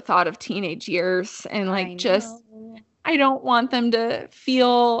cringe at the thought of teenage years and I like just know. I don't want them to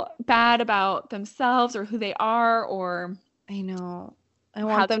feel bad about themselves or who they are or I know. I how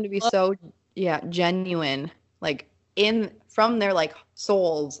want they them to be look. so, yeah, genuine, like from their like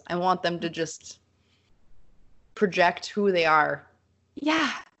souls. I want them to just project who they are.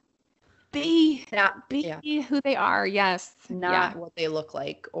 Yeah, be Not, be yeah, who they are. Yes. Yeah. not what they look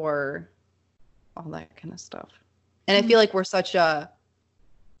like or all that kind of stuff. And I Mm-hmm. feel like we're such a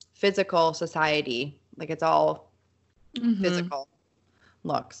physical society. Like it's all physical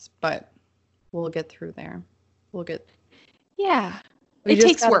looks, but we'll get through there. We'll get, Yeah. we It just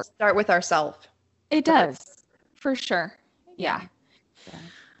takes got to work. start with ourselves It first. does. For sure. Yeah. Yeah.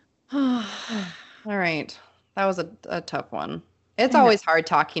 Yeah. All right. That was a tough one. It's I know. always hard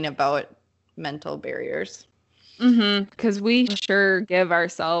talking about mental barriers. Because we sure give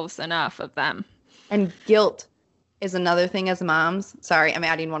ourselves enough of them. And guilt is another thing as moms. Sorry, I'm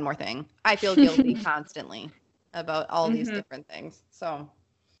adding one more thing. I feel guilty constantly about all these hmm different things. So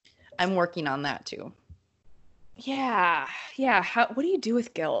I'm working on that too. Yeah. Yeah. What do you do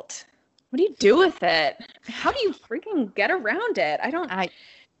with guilt? What do you do with it? How do you freaking get around it? I don't. I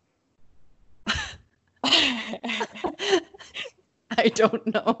I don't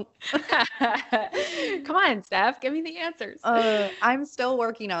know. Come on, Steph. Give me the answers. I'm still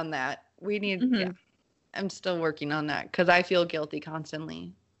working on that. Yeah, I'm still working on that because I feel guilty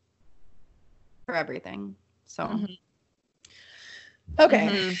constantly for everything. So,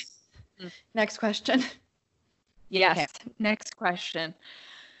 okay. Next question. Yes. Okay. Next question.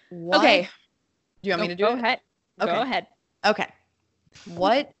 What? Okay. Do you want me to do Go it? ahead. Okay. Go ahead. Okay.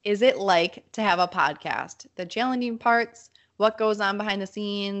 What is it like to have a podcast? The challenging parts, what goes on behind the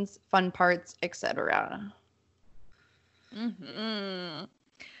scenes, fun parts, etc.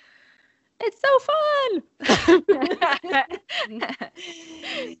 It's so fun.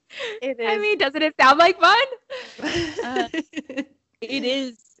 It is. I mean, doesn't it sound like fun? It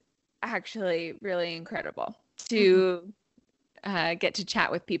is actually really incredible to get to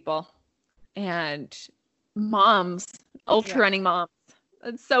chat with people and moms, ultra running moms.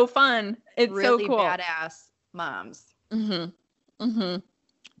 It's so fun. It's really so cool. Badass moms.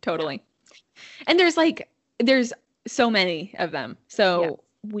 Totally. Yeah. And there's so many of them. So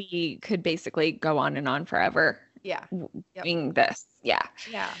we could basically go on and on forever. Yeah. Doing this. Yeah.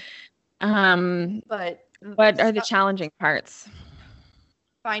 Yeah. But what are the challenging parts?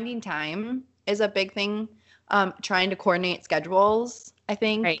 Finding time is a big thing. Trying to coordinate schedules, I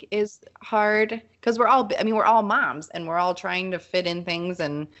think, is hard because we're all moms and we're all trying to fit in things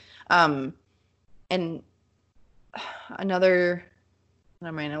and another,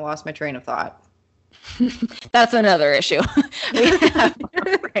 I mean, I lost my train of thought. That's another issue.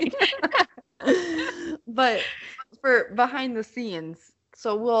 Right. But for behind the scenes,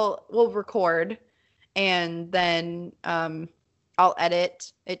 so we'll record and then I'll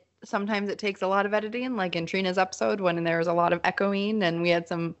edit it. Sometimes it takes a lot of editing, like in Trina's episode when there was a lot of echoing and we had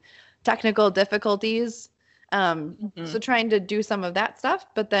some technical difficulties. So trying to do some of that stuff,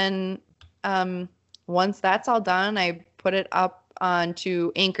 but then once that's all done, I put it up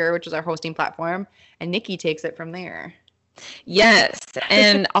onto Anchor, which is our hosting platform, and Nikki takes it from there. Yes,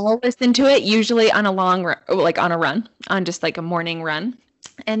 and I'll listen to it usually on a long run, like on a run, on just like a morning run,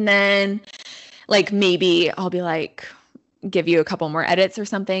 and then like maybe I'll be like, give you a couple more edits or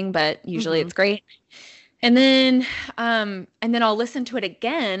something, but usually it's great. And then I'll listen to it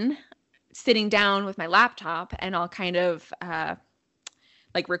again, sitting down with my laptop, and I'll kind of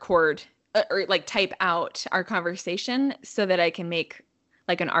like record or like type out our conversation so that I can make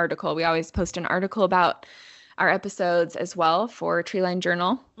like an article. We always post an article about our episodes as well for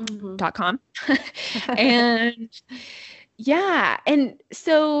treelinejournal.com. And yeah, and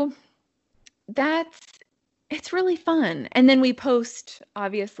so it's really fun. And then we post it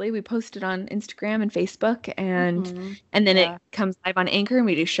on Instagram and Facebook and then it comes live on Anchor and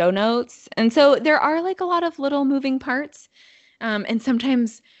we do show notes. And so there are like a lot of little moving parts. And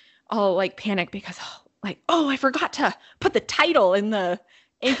sometimes I'll like panic because I forgot to put the title in the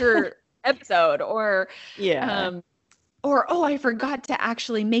Anchor episode or I forgot to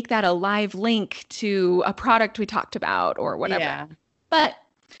actually make that a live link to a product we talked about or whatever. Yeah. But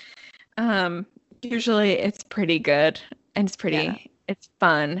usually it's pretty good and it's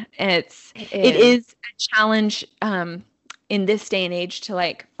fun. It is a challenge in this day and age to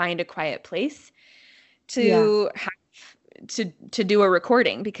like find a quiet place to have to do a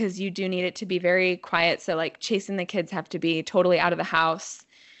recording because you do need it to be very quiet. So like Chase and the kids have to be totally out of the house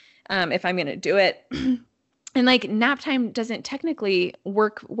if I'm going to do it. And like nap time doesn't technically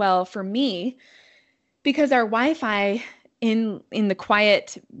work well for me because our Wi-Fi in the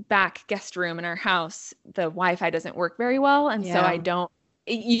quiet back guest room in our house, the Wi-Fi doesn't work very well. And so I don't,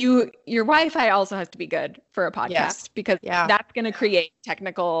 your Wi-Fi also has to be good for a podcast because that's going to create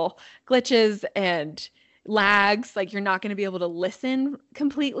technical glitches and lags. Like you're not going to be able to listen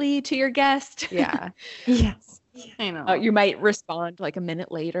completely to your guest. Yeah. Yes. I know. You might respond like a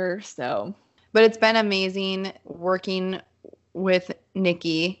minute later. So, but it's been amazing working with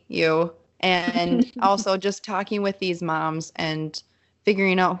Nikki, and also just talking with these moms and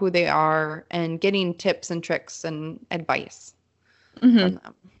figuring out who they are and getting tips and tricks and advice from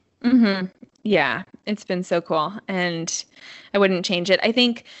them. Yeah, it's been so cool. And I wouldn't change it. I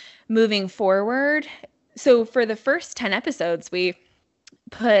think moving forward, so for the first 10 episodes, we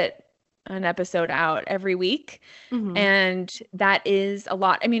put an episode out every week. And that is a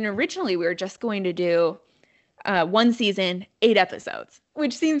lot. I mean, originally we were just going to do one season, 8 episodes,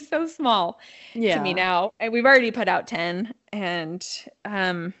 which seems so small to me now. And we've already put out 10. And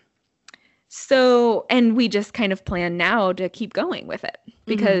and we just kind of plan now to keep going with it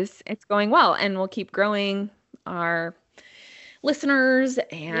because it's going well. And we'll keep growing our listeners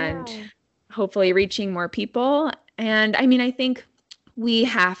and hopefully reaching more people. And I mean, I think we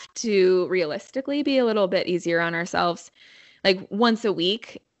have to realistically be a little bit easier on ourselves. Like once a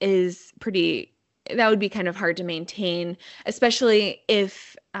week is that would be kind of hard to maintain, especially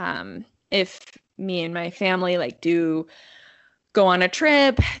if me and my family like do go on a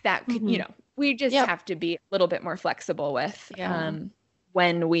trip that could, we just have to be a little bit more flexible with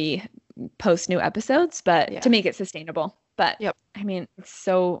when we post new episodes, but to make it sustainable. But I mean, it's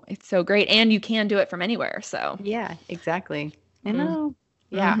so great. And you can do it from anywhere. So yeah, exactly. I know.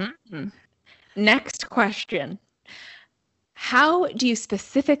 Next question. How do you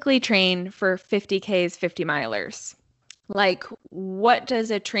specifically train for 50Ks, 50 milers? Like, what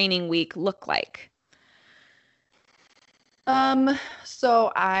does a training week look like?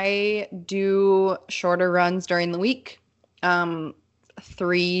 So I do shorter runs during the week,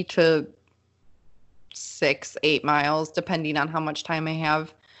 3 to 6, 8 miles, depending on how much time I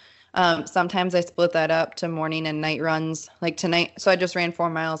have. Sometimes I split that up to morning and night runs. Like tonight, so I just ran 4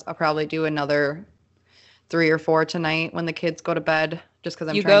 miles. I'll probably do another 3 or 4 tonight when the kids go to bed, just because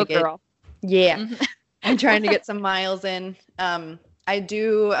I'm You trying go, to get, girl. yeah, Mhm. I'm trying to get some miles in. I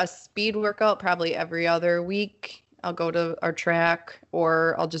do a speed workout probably every other week. I'll go to our track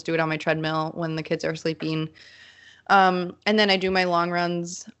or I'll just do it on my treadmill when the kids are sleeping. And then I do my long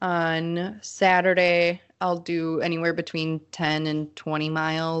runs on Saturday. I'll do anywhere between 10 and 20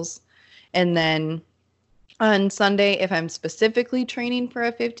 miles. And then on Sunday, if I'm specifically training for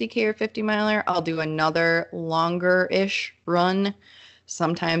a 50K or 50 miler, I'll do another longer-ish run.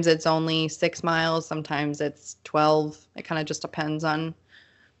 Sometimes it's only 6 miles, sometimes it's 12. It kind of just depends on,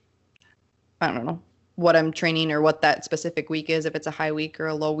 I don't know, what I'm training or what that specific week is, if it's a high week or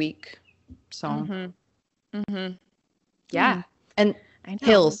a low week. So, Mm-hmm. yeah. Yeah, And I know.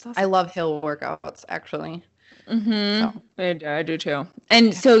 hills. That's I awesome. love hill workouts, actually. Mm-hmm. So, I do too. And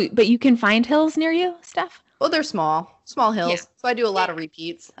yeah. so, but you can find hills near you, Steph? Well, they're small Yeah. hills. So I do a lot Yeah, of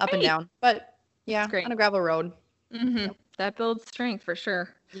repeats up and great. down. But That's yeah, on great. a gravel road. Mm-hmm. Yep. That builds strength for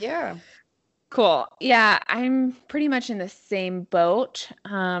sure. Yeah. Cool. Yeah, I'm pretty much in the same boat.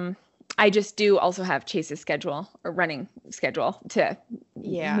 I just do also have Chase's schedule or running schedule to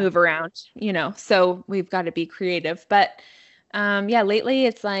Yeah. move around, so we've got to be creative. But yeah, lately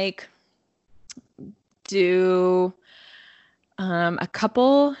it's like do a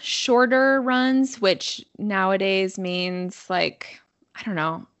couple shorter runs, which nowadays means like, I don't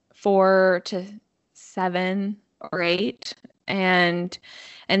know, 4 to 7 or 8. And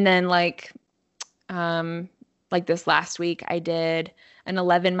then like this last week, I did an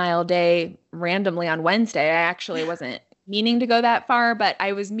 11-mile day randomly on Wednesday. I actually wasn't meaning to go that far, but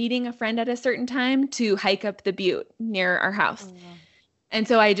I was meeting a friend at a certain time to hike up the butte near our house. Oh, And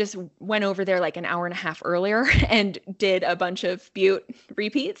so I just went over there like an hour and a half earlier and did a bunch of butte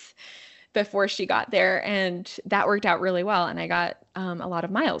repeats before she got there. And that worked out really well. And I got a lot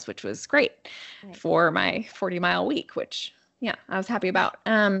of miles, which was great nice. for my 40-mile week, which, yeah, I was happy about.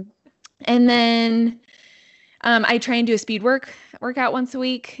 And then I try and do a workout once a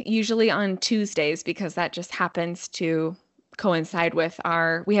week, usually on Tuesdays, because that just happens to coincide with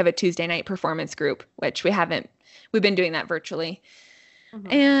we have a Tuesday night performance group, which we've been doing that virtually.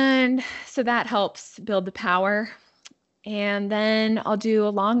 Mhm. And so that helps build the power. And then I'll do a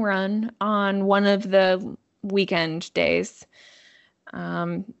long run on one of the weekend days.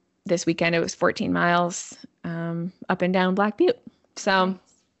 This weekend it was 14 miles up and down Black Butte. So Nice.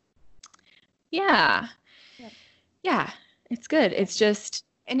 yeah, Yep. yeah, it's good. Yeah.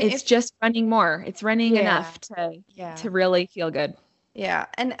 And It's if just running more. It's running yeah, enough to yeah. to really feel good. Yeah,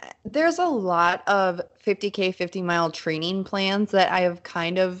 and there's a lot of 50K, 50-mile training plans that I have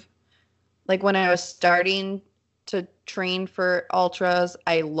kind of like when I was starting to train for ultras,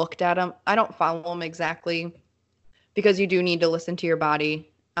 I looked at them. I don't follow them exactly because you do need to listen to your body.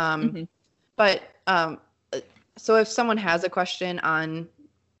 Hmm. But so if someone has a question on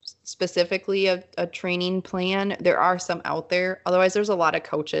specifically a training plan, there are some out there. Otherwise, there's a lot of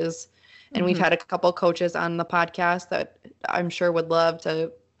coaches. And we've Hmm. had a couple coaches on the podcast that I'm sure would love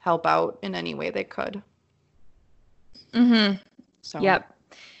to help out in any way they could. Hmm. So, Yep.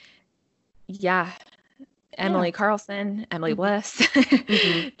 Yeah. yeah. Emily Carlson, Emily Mhm. Bliss,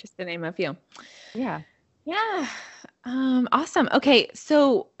 Mhm. just to name a few. Yeah. Yeah. Awesome. Okay.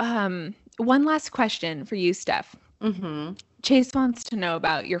 So, one last question for you, Steph. Mhm. Chase wants to know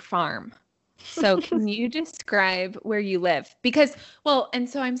about your farm. So, can you describe where you live? Because, well, and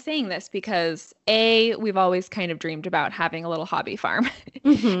so I'm saying this because we've always kind of dreamed about having a little hobby farm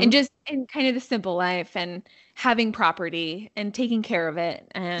and Mhm. just in kind of the simple life and having property and taking care of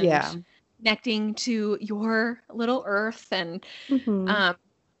it Yeah. and connecting to your little earth and Mhm. um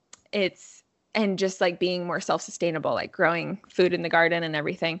it's and just like being more self-sustainable, like growing food in the garden and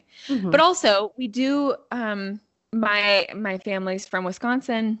everything. But Mhm. also we do my family's from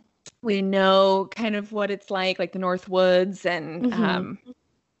Wisconsin. We know kind of what it's like the North Woods and Mhm.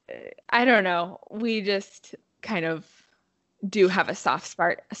 I don't know. We just kind of do have a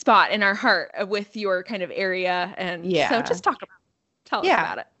spot in our heart with your kind of area. And so Yeah. just tell us Yeah.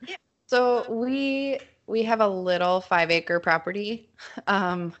 about it. So we have a little 5-acre property.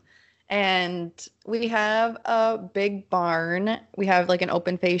 Um, and we have a big barn. We have like an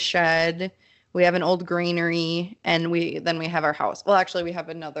open face shed. We have an old granary, and we have our house. Well, actually, we have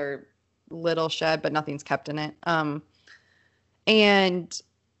another little shed, but nothing's kept in it. And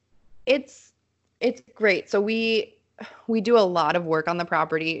it's great. So we do a lot of work on the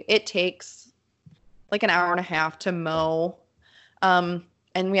property. It takes like an hour and a half to mow.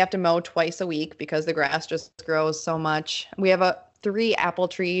 And we have to mow twice a week because the grass just grows so much. We have 3 apple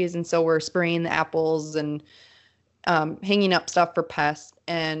trees, and so we're spraying the apples and hanging up stuff for pests.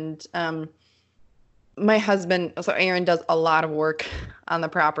 And my husband, so Aaron, does a lot of work on the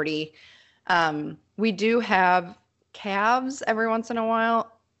property. We do have calves every once in a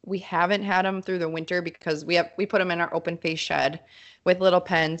while. We haven't had them through the winter because we put them in our open face shed with little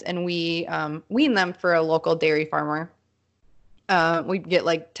pens, and we wean them for a local dairy farmer. We get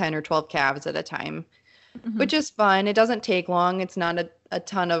like 10 or 12 calves at a time, which is fun. It doesn't take long. It's not a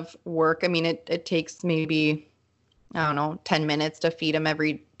ton of work. I mean, it takes maybe, I don't know, 10 minutes to feed them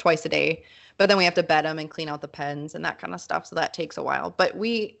twice a day. But then we have to bed them and clean out the pens and that kind of stuff. So that takes a while. But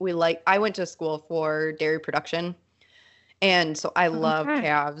I went to school for dairy production. And so I love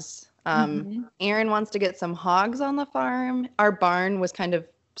calves. Aaron wants to get some hogs on the farm. Our barn was kind of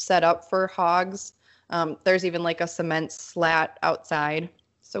set up for hogs. There's even like a cement slat outside.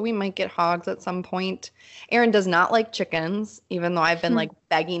 So we might get hogs at some point. Aaron does not like chickens, even though I've been like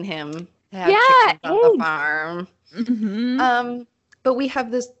begging him to have chickens on the farm. But we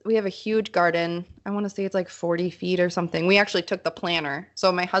have a huge garden. I want to say it's like 40 feet or something. We actually took the planter.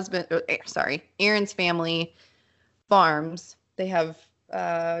 So Aaron's family farms. They have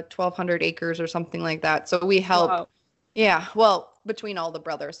 1,200 acres or something like that. So we help. Wow. Yeah, well, between all the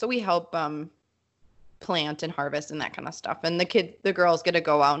brothers. So we help plant and harvest and that kind of stuff. And the girls get to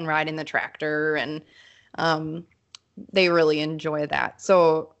go out and ride in the tractor, and they really enjoy that.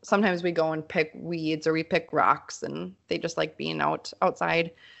 So sometimes we go and pick weeds or we pick rocks, and they just like being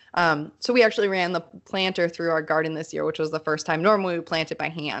outside. So we actually ran the planter through our garden this year, which was the first time. Normally we plant it by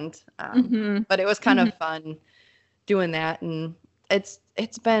hand, but it was kind of fun doing that. And it's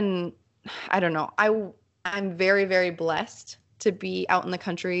been, I don't know. I'm very, very blessed to be out in the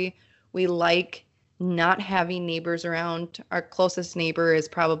country. We like not having neighbors around. Our closest neighbor is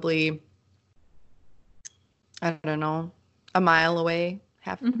probably, I don't know, a mile away,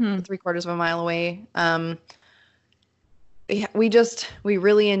 3/4 of a mile away. We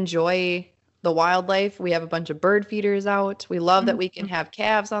really enjoy the wildlife. We have a bunch of bird feeders out. We love that we can have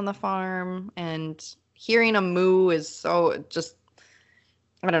calves on the farm, and hearing a moo is so just,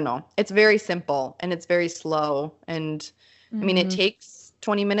 I don't know. It's very simple and it's very slow. And I mean, it takes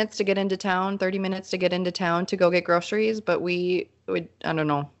 20 minutes to get into town, 30 minutes to get into town to go get groceries, but I don't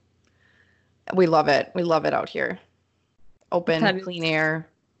know. We love it. We love it out here. Open, clean air.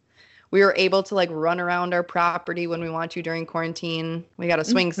 We were able to like run around our property when we want to during quarantine. We got a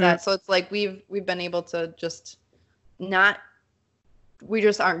swing set. So it's like we've been able to just we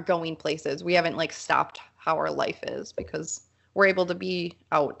just aren't going places. We haven't like stopped how our life is because we're able to be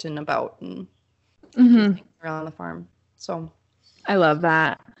out and about and do things around the farm. So I love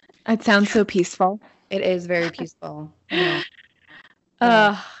that. It sounds so peaceful. It is very peaceful.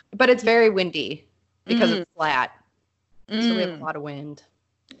 But it's very windy because it's flat. So we have a lot of wind.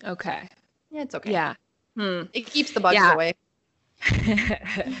 Okay. Yeah, it's okay. Yeah. It keeps the bugs away.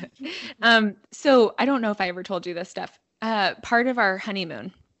 So I don't know if I ever told you this stuff. Part of our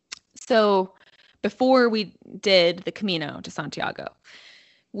honeymoon. So before we did the Camino to Santiago,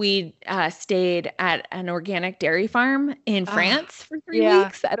 we stayed at an organic dairy farm in France for 3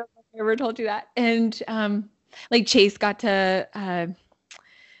 weeks. I don't know if I ever told you that. And like Chase got to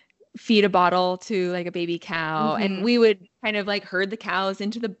feed a bottle to like a baby cow, and we would kind of like herd the cows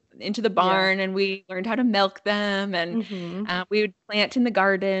into the barn, and we learned how to milk them, and we would plant in the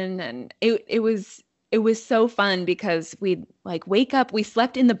garden, and it was so fun because we'd like wake up, we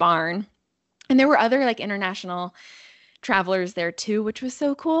slept in the barn, and there were other like international travelers there too, which was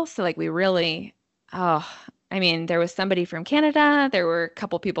so cool. So like we really, I mean, there was somebody from Canada, there were a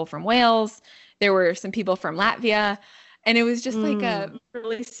couple people from Wales, there were some people from Latvia. And it was just like a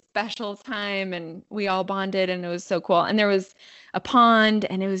really special time, and we all bonded, and it was so cool. And there was a pond,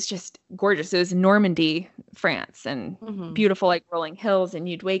 and it was just gorgeous. It was Normandy, France, and beautiful like rolling hills. And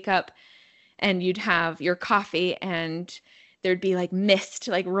you'd wake up and you'd have your coffee, and there'd be like mist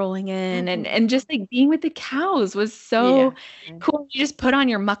like rolling in, and just like being with the cows was so cool. You just put on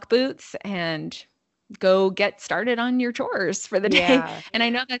your muck boots and go get started on your chores for the day. And I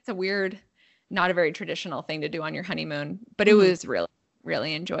know that's not a very traditional thing to do on your honeymoon, but it was really,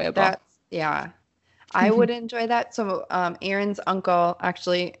 really enjoyable. I would enjoy that. So Aaron's uncle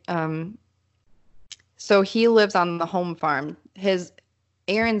actually, so he lives on the home farm.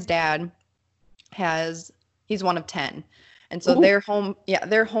 Aaron's dad he's one of 10. And so their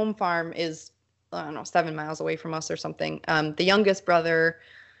home farm is I don't know, 7 miles away from us or something. The youngest brother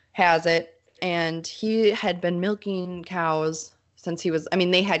has it, and he had been milking cows since he was, I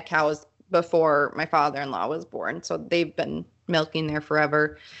mean, they had cows before my father-in-law was born, so they've been milking there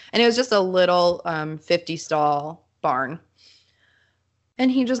forever. And it was just a little 50 stall barn. And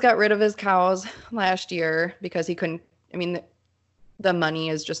he just got rid of his cows last year because he couldn't, I mean, the money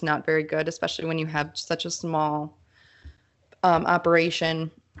is just not very good, especially when you have such a small operation.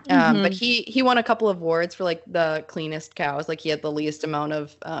 But he won a couple of awards for like the cleanest cows. Like he had the least amount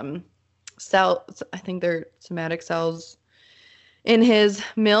of cells, I think they're somatic cells in his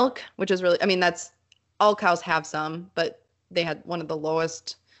milk, which is really, I mean, that's, all cows have some, but they had one of the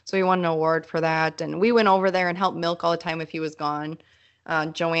lowest. So he won an award for that. And we went over there and helped milk all the time if he was gone.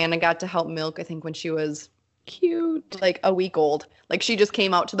 Joanna got to help milk, I think, when she was cute, like a week old. Like she just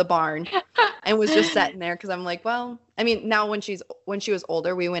came out to the barn and was just sitting there because I'm like, well, I mean, now when she was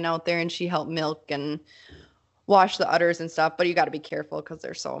older, we went out there and she helped milk and wash the udders and stuff. But you got to be careful because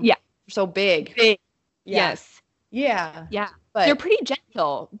they're so big. Big. Yeah. Yes. Yeah. Yeah. But they're pretty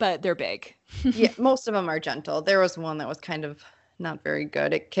gentle, but they're big. yeah, most of them are gentle. There was one that was kind of not very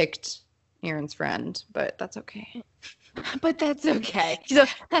good. It kicked Aaron's friend, but that's okay. But that's okay. So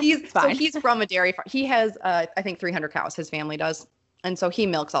he's from a dairy farm. He has, I think, 300 cows. His family does. And so he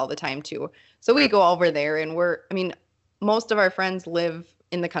milks all the time, too. So we go over there and most of our friends live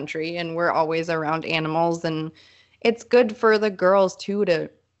in the country and we're always around animals. And it's good for the girls, too, to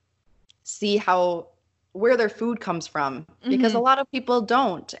see where their food comes from because a lot of people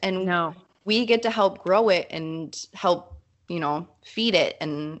don't. And we get to help grow it and help, feed it.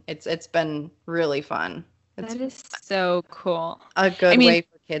 And it's been really fun. That is so cool. A good way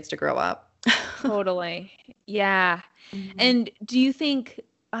for kids to grow up. Totally. Yeah. And do you think,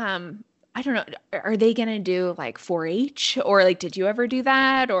 I don't know, are they going to do like 4-H or like, did you ever do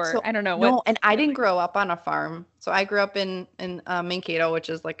that? Or I don't know. No, and I didn't grow up on a farm. So I grew up in Mankato, which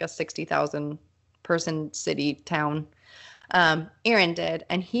is like a 60,000 person city town. Aaron did,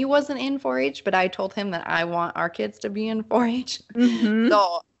 and he wasn't in 4-H, but I told him that I want our kids to be in 4-H.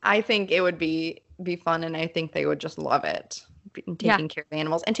 So I think it would be fun, and I think they would just love it, taking care of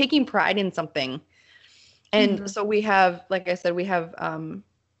animals and taking pride in something. And so we have, like I said, we have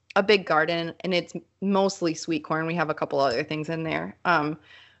a big garden, and it's mostly sweet corn. We have a couple other things in there,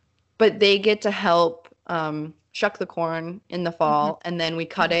 but they get to help shuck the corn in the fall, and then we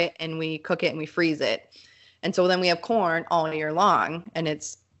cut it and we cook it and we freeze it. And so then we have corn all year long, and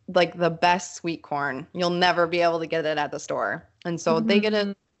it's like the best sweet corn. You'll never be able to get it at the store. And so they get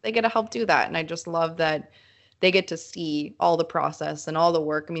to help do that. And I just love that they get to see all the process and all the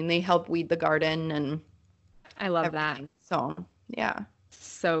work. I mean, they help weed the garden and I love everything. That. So, yeah.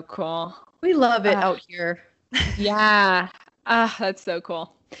 So cool. We love it out here. Yeah. That's so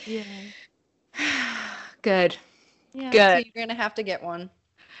cool. Yeah. Good. Yeah. Good. So you're going to have to get one.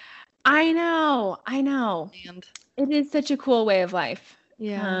 I know. And it is such a cool way of life.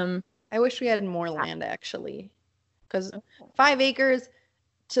 Yeah. I wish we had more land, actually. Because 5 acres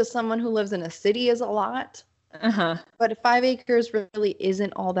to someone who lives in a city is a lot. But 5 acres really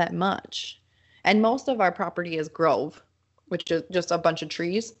isn't all that much. And most of our property is grove, which is just a bunch of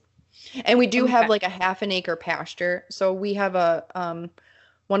trees. And we do have like a 1/2 acre pasture. So we have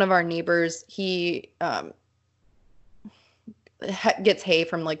one of our neighbors, he gets hay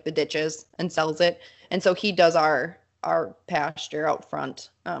from like the ditches and sells it. And so he does our pasture out front.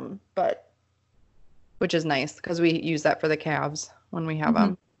 But which is nice because we use that for the calves when we have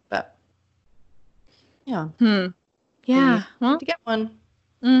them. But yeah. Yeah. Well, to get one.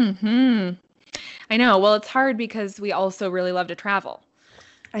 I know. Well, it's hard because we also really love to travel.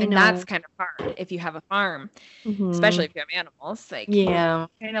 And that's kind of hard if you have a farm, especially if you have animals. Like,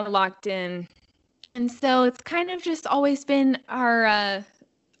 kind of locked in. And so it's kind of just always been our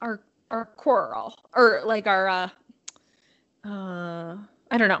quarrel, or like our I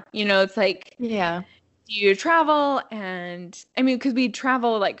don't know. It's like, do you travel? And I mean, because we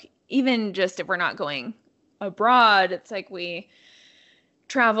travel, like, even just if we're not going abroad, it's like we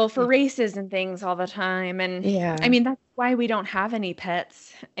travel for races and things all the time. And I mean, that's why we don't have any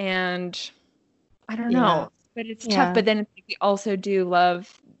pets. And I don't know, but it's tough. But then it's like we also do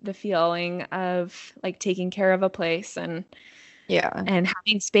love the feeling of like taking care of a place and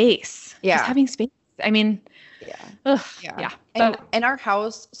having space. Just having space. I mean, And our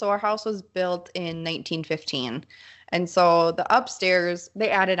house was built in 1915. And so the upstairs, they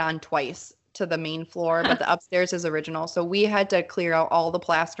added on twice to the main floor, but the upstairs is original. So we had to clear out all the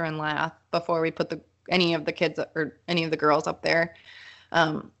plaster and lath before we put any of the kids or any of the girls up there.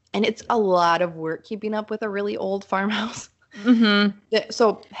 And it's a lot of work keeping up with a really old farmhouse. Mm-hmm.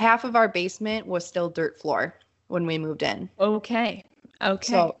 So half of our basement was still dirt floor when we moved in. Okay.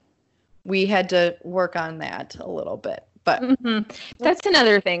 Okay. So we had to work on that a little bit. But That's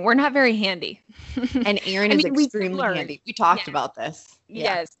another thing. We're not very handy. and Aaron is extremely handy. We talked about this.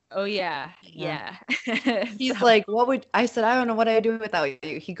 Yes. Oh yeah. Yeah. He's like, what would I said, I don't know what I'd do without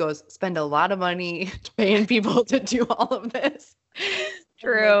you. He goes, spend a lot of money paying people to do all of this.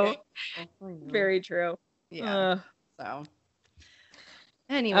 True. Very true. Yeah. So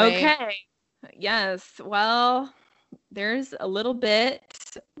anyway. Okay. Yes. Well, there's a little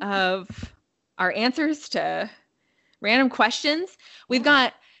bit of our answers to random questions. We've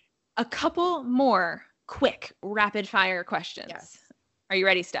got a couple more quick rapid fire questions. Yes. Are you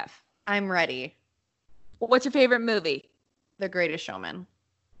ready, Steph? I'm ready. What's your favorite movie? The Greatest Showman.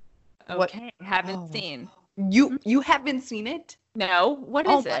 Okay. Haven't seen. You haven't seen it? No. What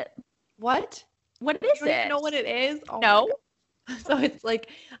is it? What? What is you don't it? Even know what it is? Oh no. So it's like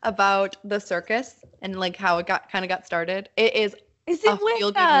about the circus and like how it kind of got started. It is. Is it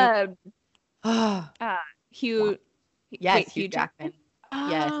with Hugh? Yes, wait, Hugh Jackman.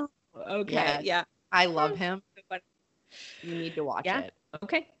 Yes. Okay. Yes. Yeah. I love him. You need to watch it.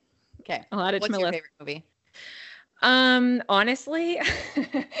 Okay. Okay. I'll add it to my list. What's your favorite movie? Honestly,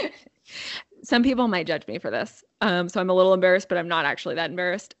 some people might judge me for this. So I'm a little embarrassed, but I'm not actually that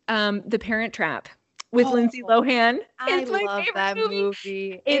embarrassed. The Parent Trap with Lindsay Lohan. I love that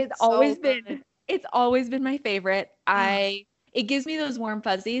movie. It's always been my favorite. It gives me those warm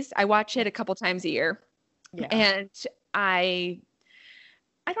fuzzies. I watch it a couple times a year. Yeah. And I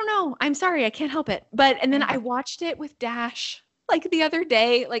don't know. I'm sorry. I can't help it. And then I watched it with Dash like the other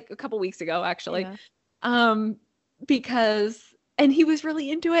day, like a couple weeks ago, actually. Yeah. And he was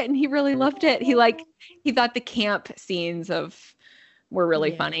really into it and he really loved it. He thought the camp scenes were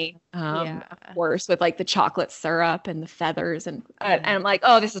really funny. Of course, with like the chocolate syrup and the feathers and I'm like,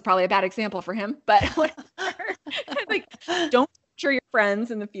 oh, this is probably a bad example for him, but whatever. Like, don't picture your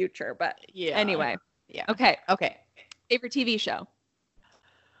friends in the future. But anyway. Yeah. Okay. Favorite TV show?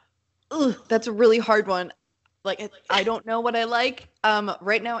 Ugh, that's a really hard one. Like, I don't know what I like.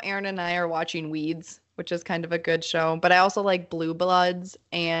 Right now, Aaron and I are watching Weeds, which is kind of a good show. But I also like Blue Bloods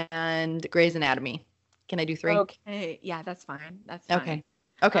and Grey's Anatomy. Can I do 3? Okay. Yeah, that's fine. That's fine.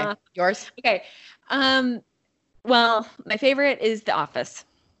 Okay. Yours? Okay. Well, my favorite is The Office.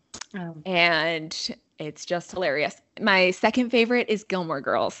 And it's just hilarious. My second favorite is Gilmore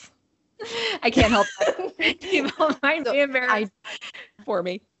Girls. I can't help it. People might be embarrassed for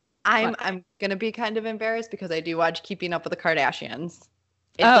me. I'm gonna be kind of embarrassed because I do watch Keeping Up with the Kardashians.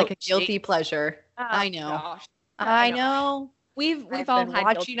 It's like a guilty pleasure. I know. Gosh. I know. We've I've all been had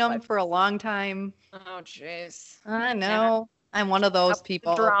watching them for a long time. Oh jeez. I know. I'm one of those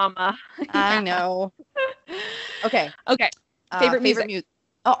people. Drama. I know. Okay. Favorite music.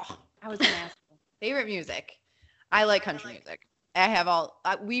 Oh, I was gonna ask. Favorite music. I like country music. I have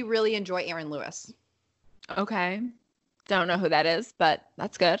we really enjoy Aaron Lewis. Okay. Don't know who that is, but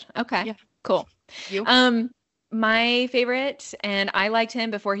that's good. Okay. Yeah. Cool. You? My favorite, and I liked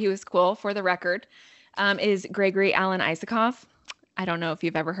him before he was cool, for the record, is Gregory Alan Isakov. I don't know if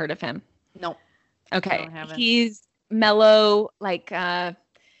you've ever heard of him. No. Okay. He's mellow, like, I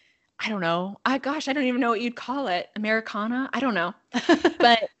don't know. I don't even know what you'd call it. Americana? I don't know.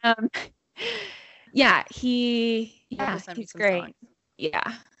 But he's great. Songs.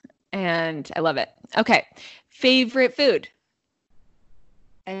 Yeah. And I love it. Okay. Favorite food?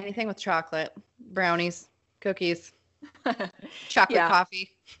 Anything with chocolate. Brownies, cookies, chocolate coffee.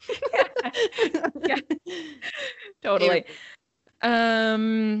 Yeah. Totally.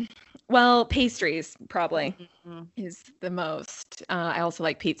 Well, pastries probably is the most. I also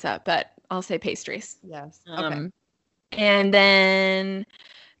like pizza, but I'll say pastries. Yes. Okay. And then,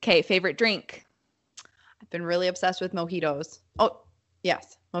 favorite drink? I've been really obsessed with mojitos. Oh,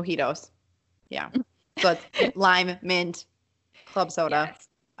 yes, mojitos. Yeah. So it's lime, mint, club soda,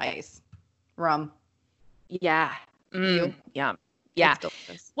 ice, rum. Yeah. You? Yeah. Yeah.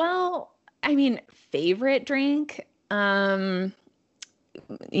 Well, I mean, favorite drink, back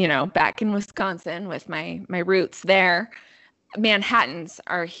in Wisconsin with my roots there, Manhattans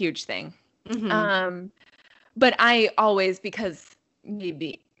are a huge thing. Mm-hmm. But I always, because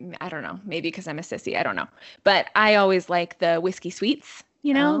maybe because I'm a sissy, I don't know. But I always like the whiskey sweets,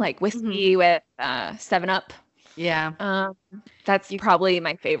 like whiskey with 7-Up. Yeah. That's probably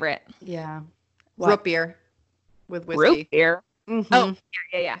my favorite. Yeah. What? Root beer with whiskey. Root beer? Mm-hmm. Oh,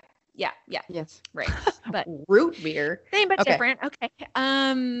 yeah. Yes. Right. But root beer. Same but different. Okay.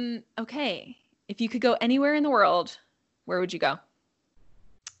 Okay. If you could go anywhere in the world, where would you go?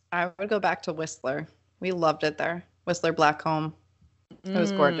 I would go back to Whistler. We loved it there. Whistler Blackcomb. It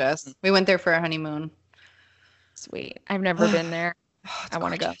was gorgeous. We went there for our honeymoon. Sweet. I've never been there. Oh, I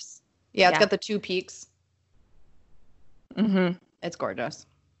want to go. Yeah, it's got the 2 peaks. Mm-hmm. It's gorgeous.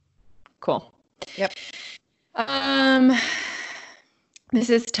 Cool. Yep. This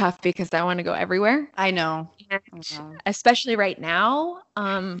is tough because I want to go everywhere. I know. Especially right now,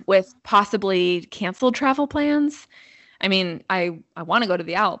 with possibly canceled travel plans. I mean, I want to go to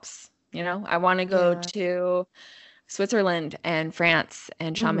the Alps, you know, I want to go to Switzerland and France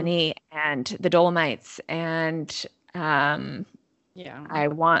and Chamonix and the Dolomites. And I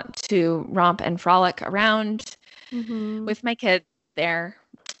want to romp and frolic around with my kids there.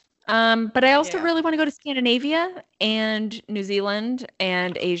 But I also really want to go to Scandinavia and New Zealand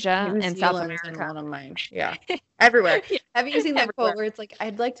and Asia and South America. One of mine. Yeah. Everywhere. Have you seen that quote where it's like,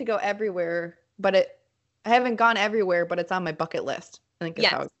 I'd like to go everywhere, but I haven't gone everywhere, but it's on my bucket list. I think that's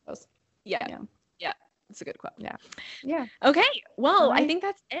how it goes. Yeah. It's a good quote. Yeah. Okay. Well, I think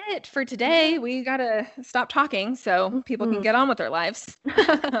that's it for today. We got to stop talking so people can get on with their lives.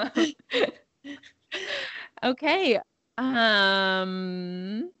 Okay.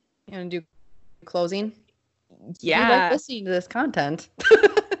 You want to do closing? Yeah. We like listening to this content.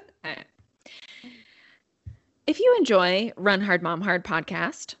 If you enjoy Run Hard Mom Hard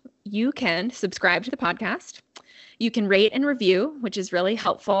podcast, you can subscribe to the podcast. You can rate and review, which is really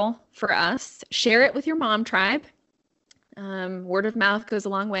helpful for us. Share it with your mom tribe. Word of mouth goes a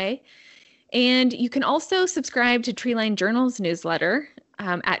long way. And you can also subscribe to Treeline Journal's newsletter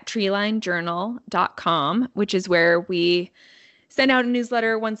at treelinejournal.com, which is where we send out a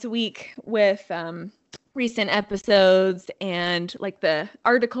newsletter once a week with recent episodes and like the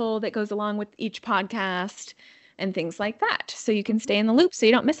article that goes along with each podcast and things like that. So you can stay in the loop so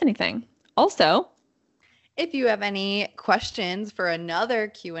you don't miss anything. Also, if you have any questions for another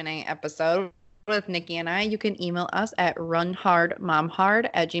Q&A episode with Nikki and I, you can email us at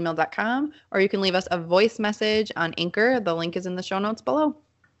runhardmomhard@gmail.com, or you can leave us a voice message on Anchor. The link is in the show notes below.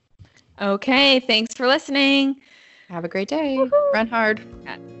 Okay, thanks for listening. Have a great day. Woo-hoo. Run hard.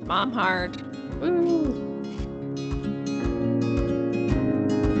 Mom hard. Woo.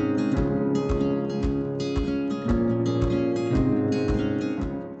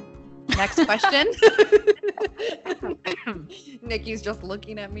 Next question. Nikki's just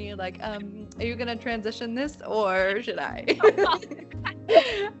looking at me like, are you going to transition this or should I?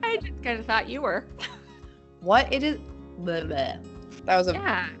 I just kind of thought you were. What it is? Blah, blah. That was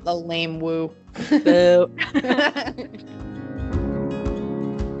a lame woo. Boo.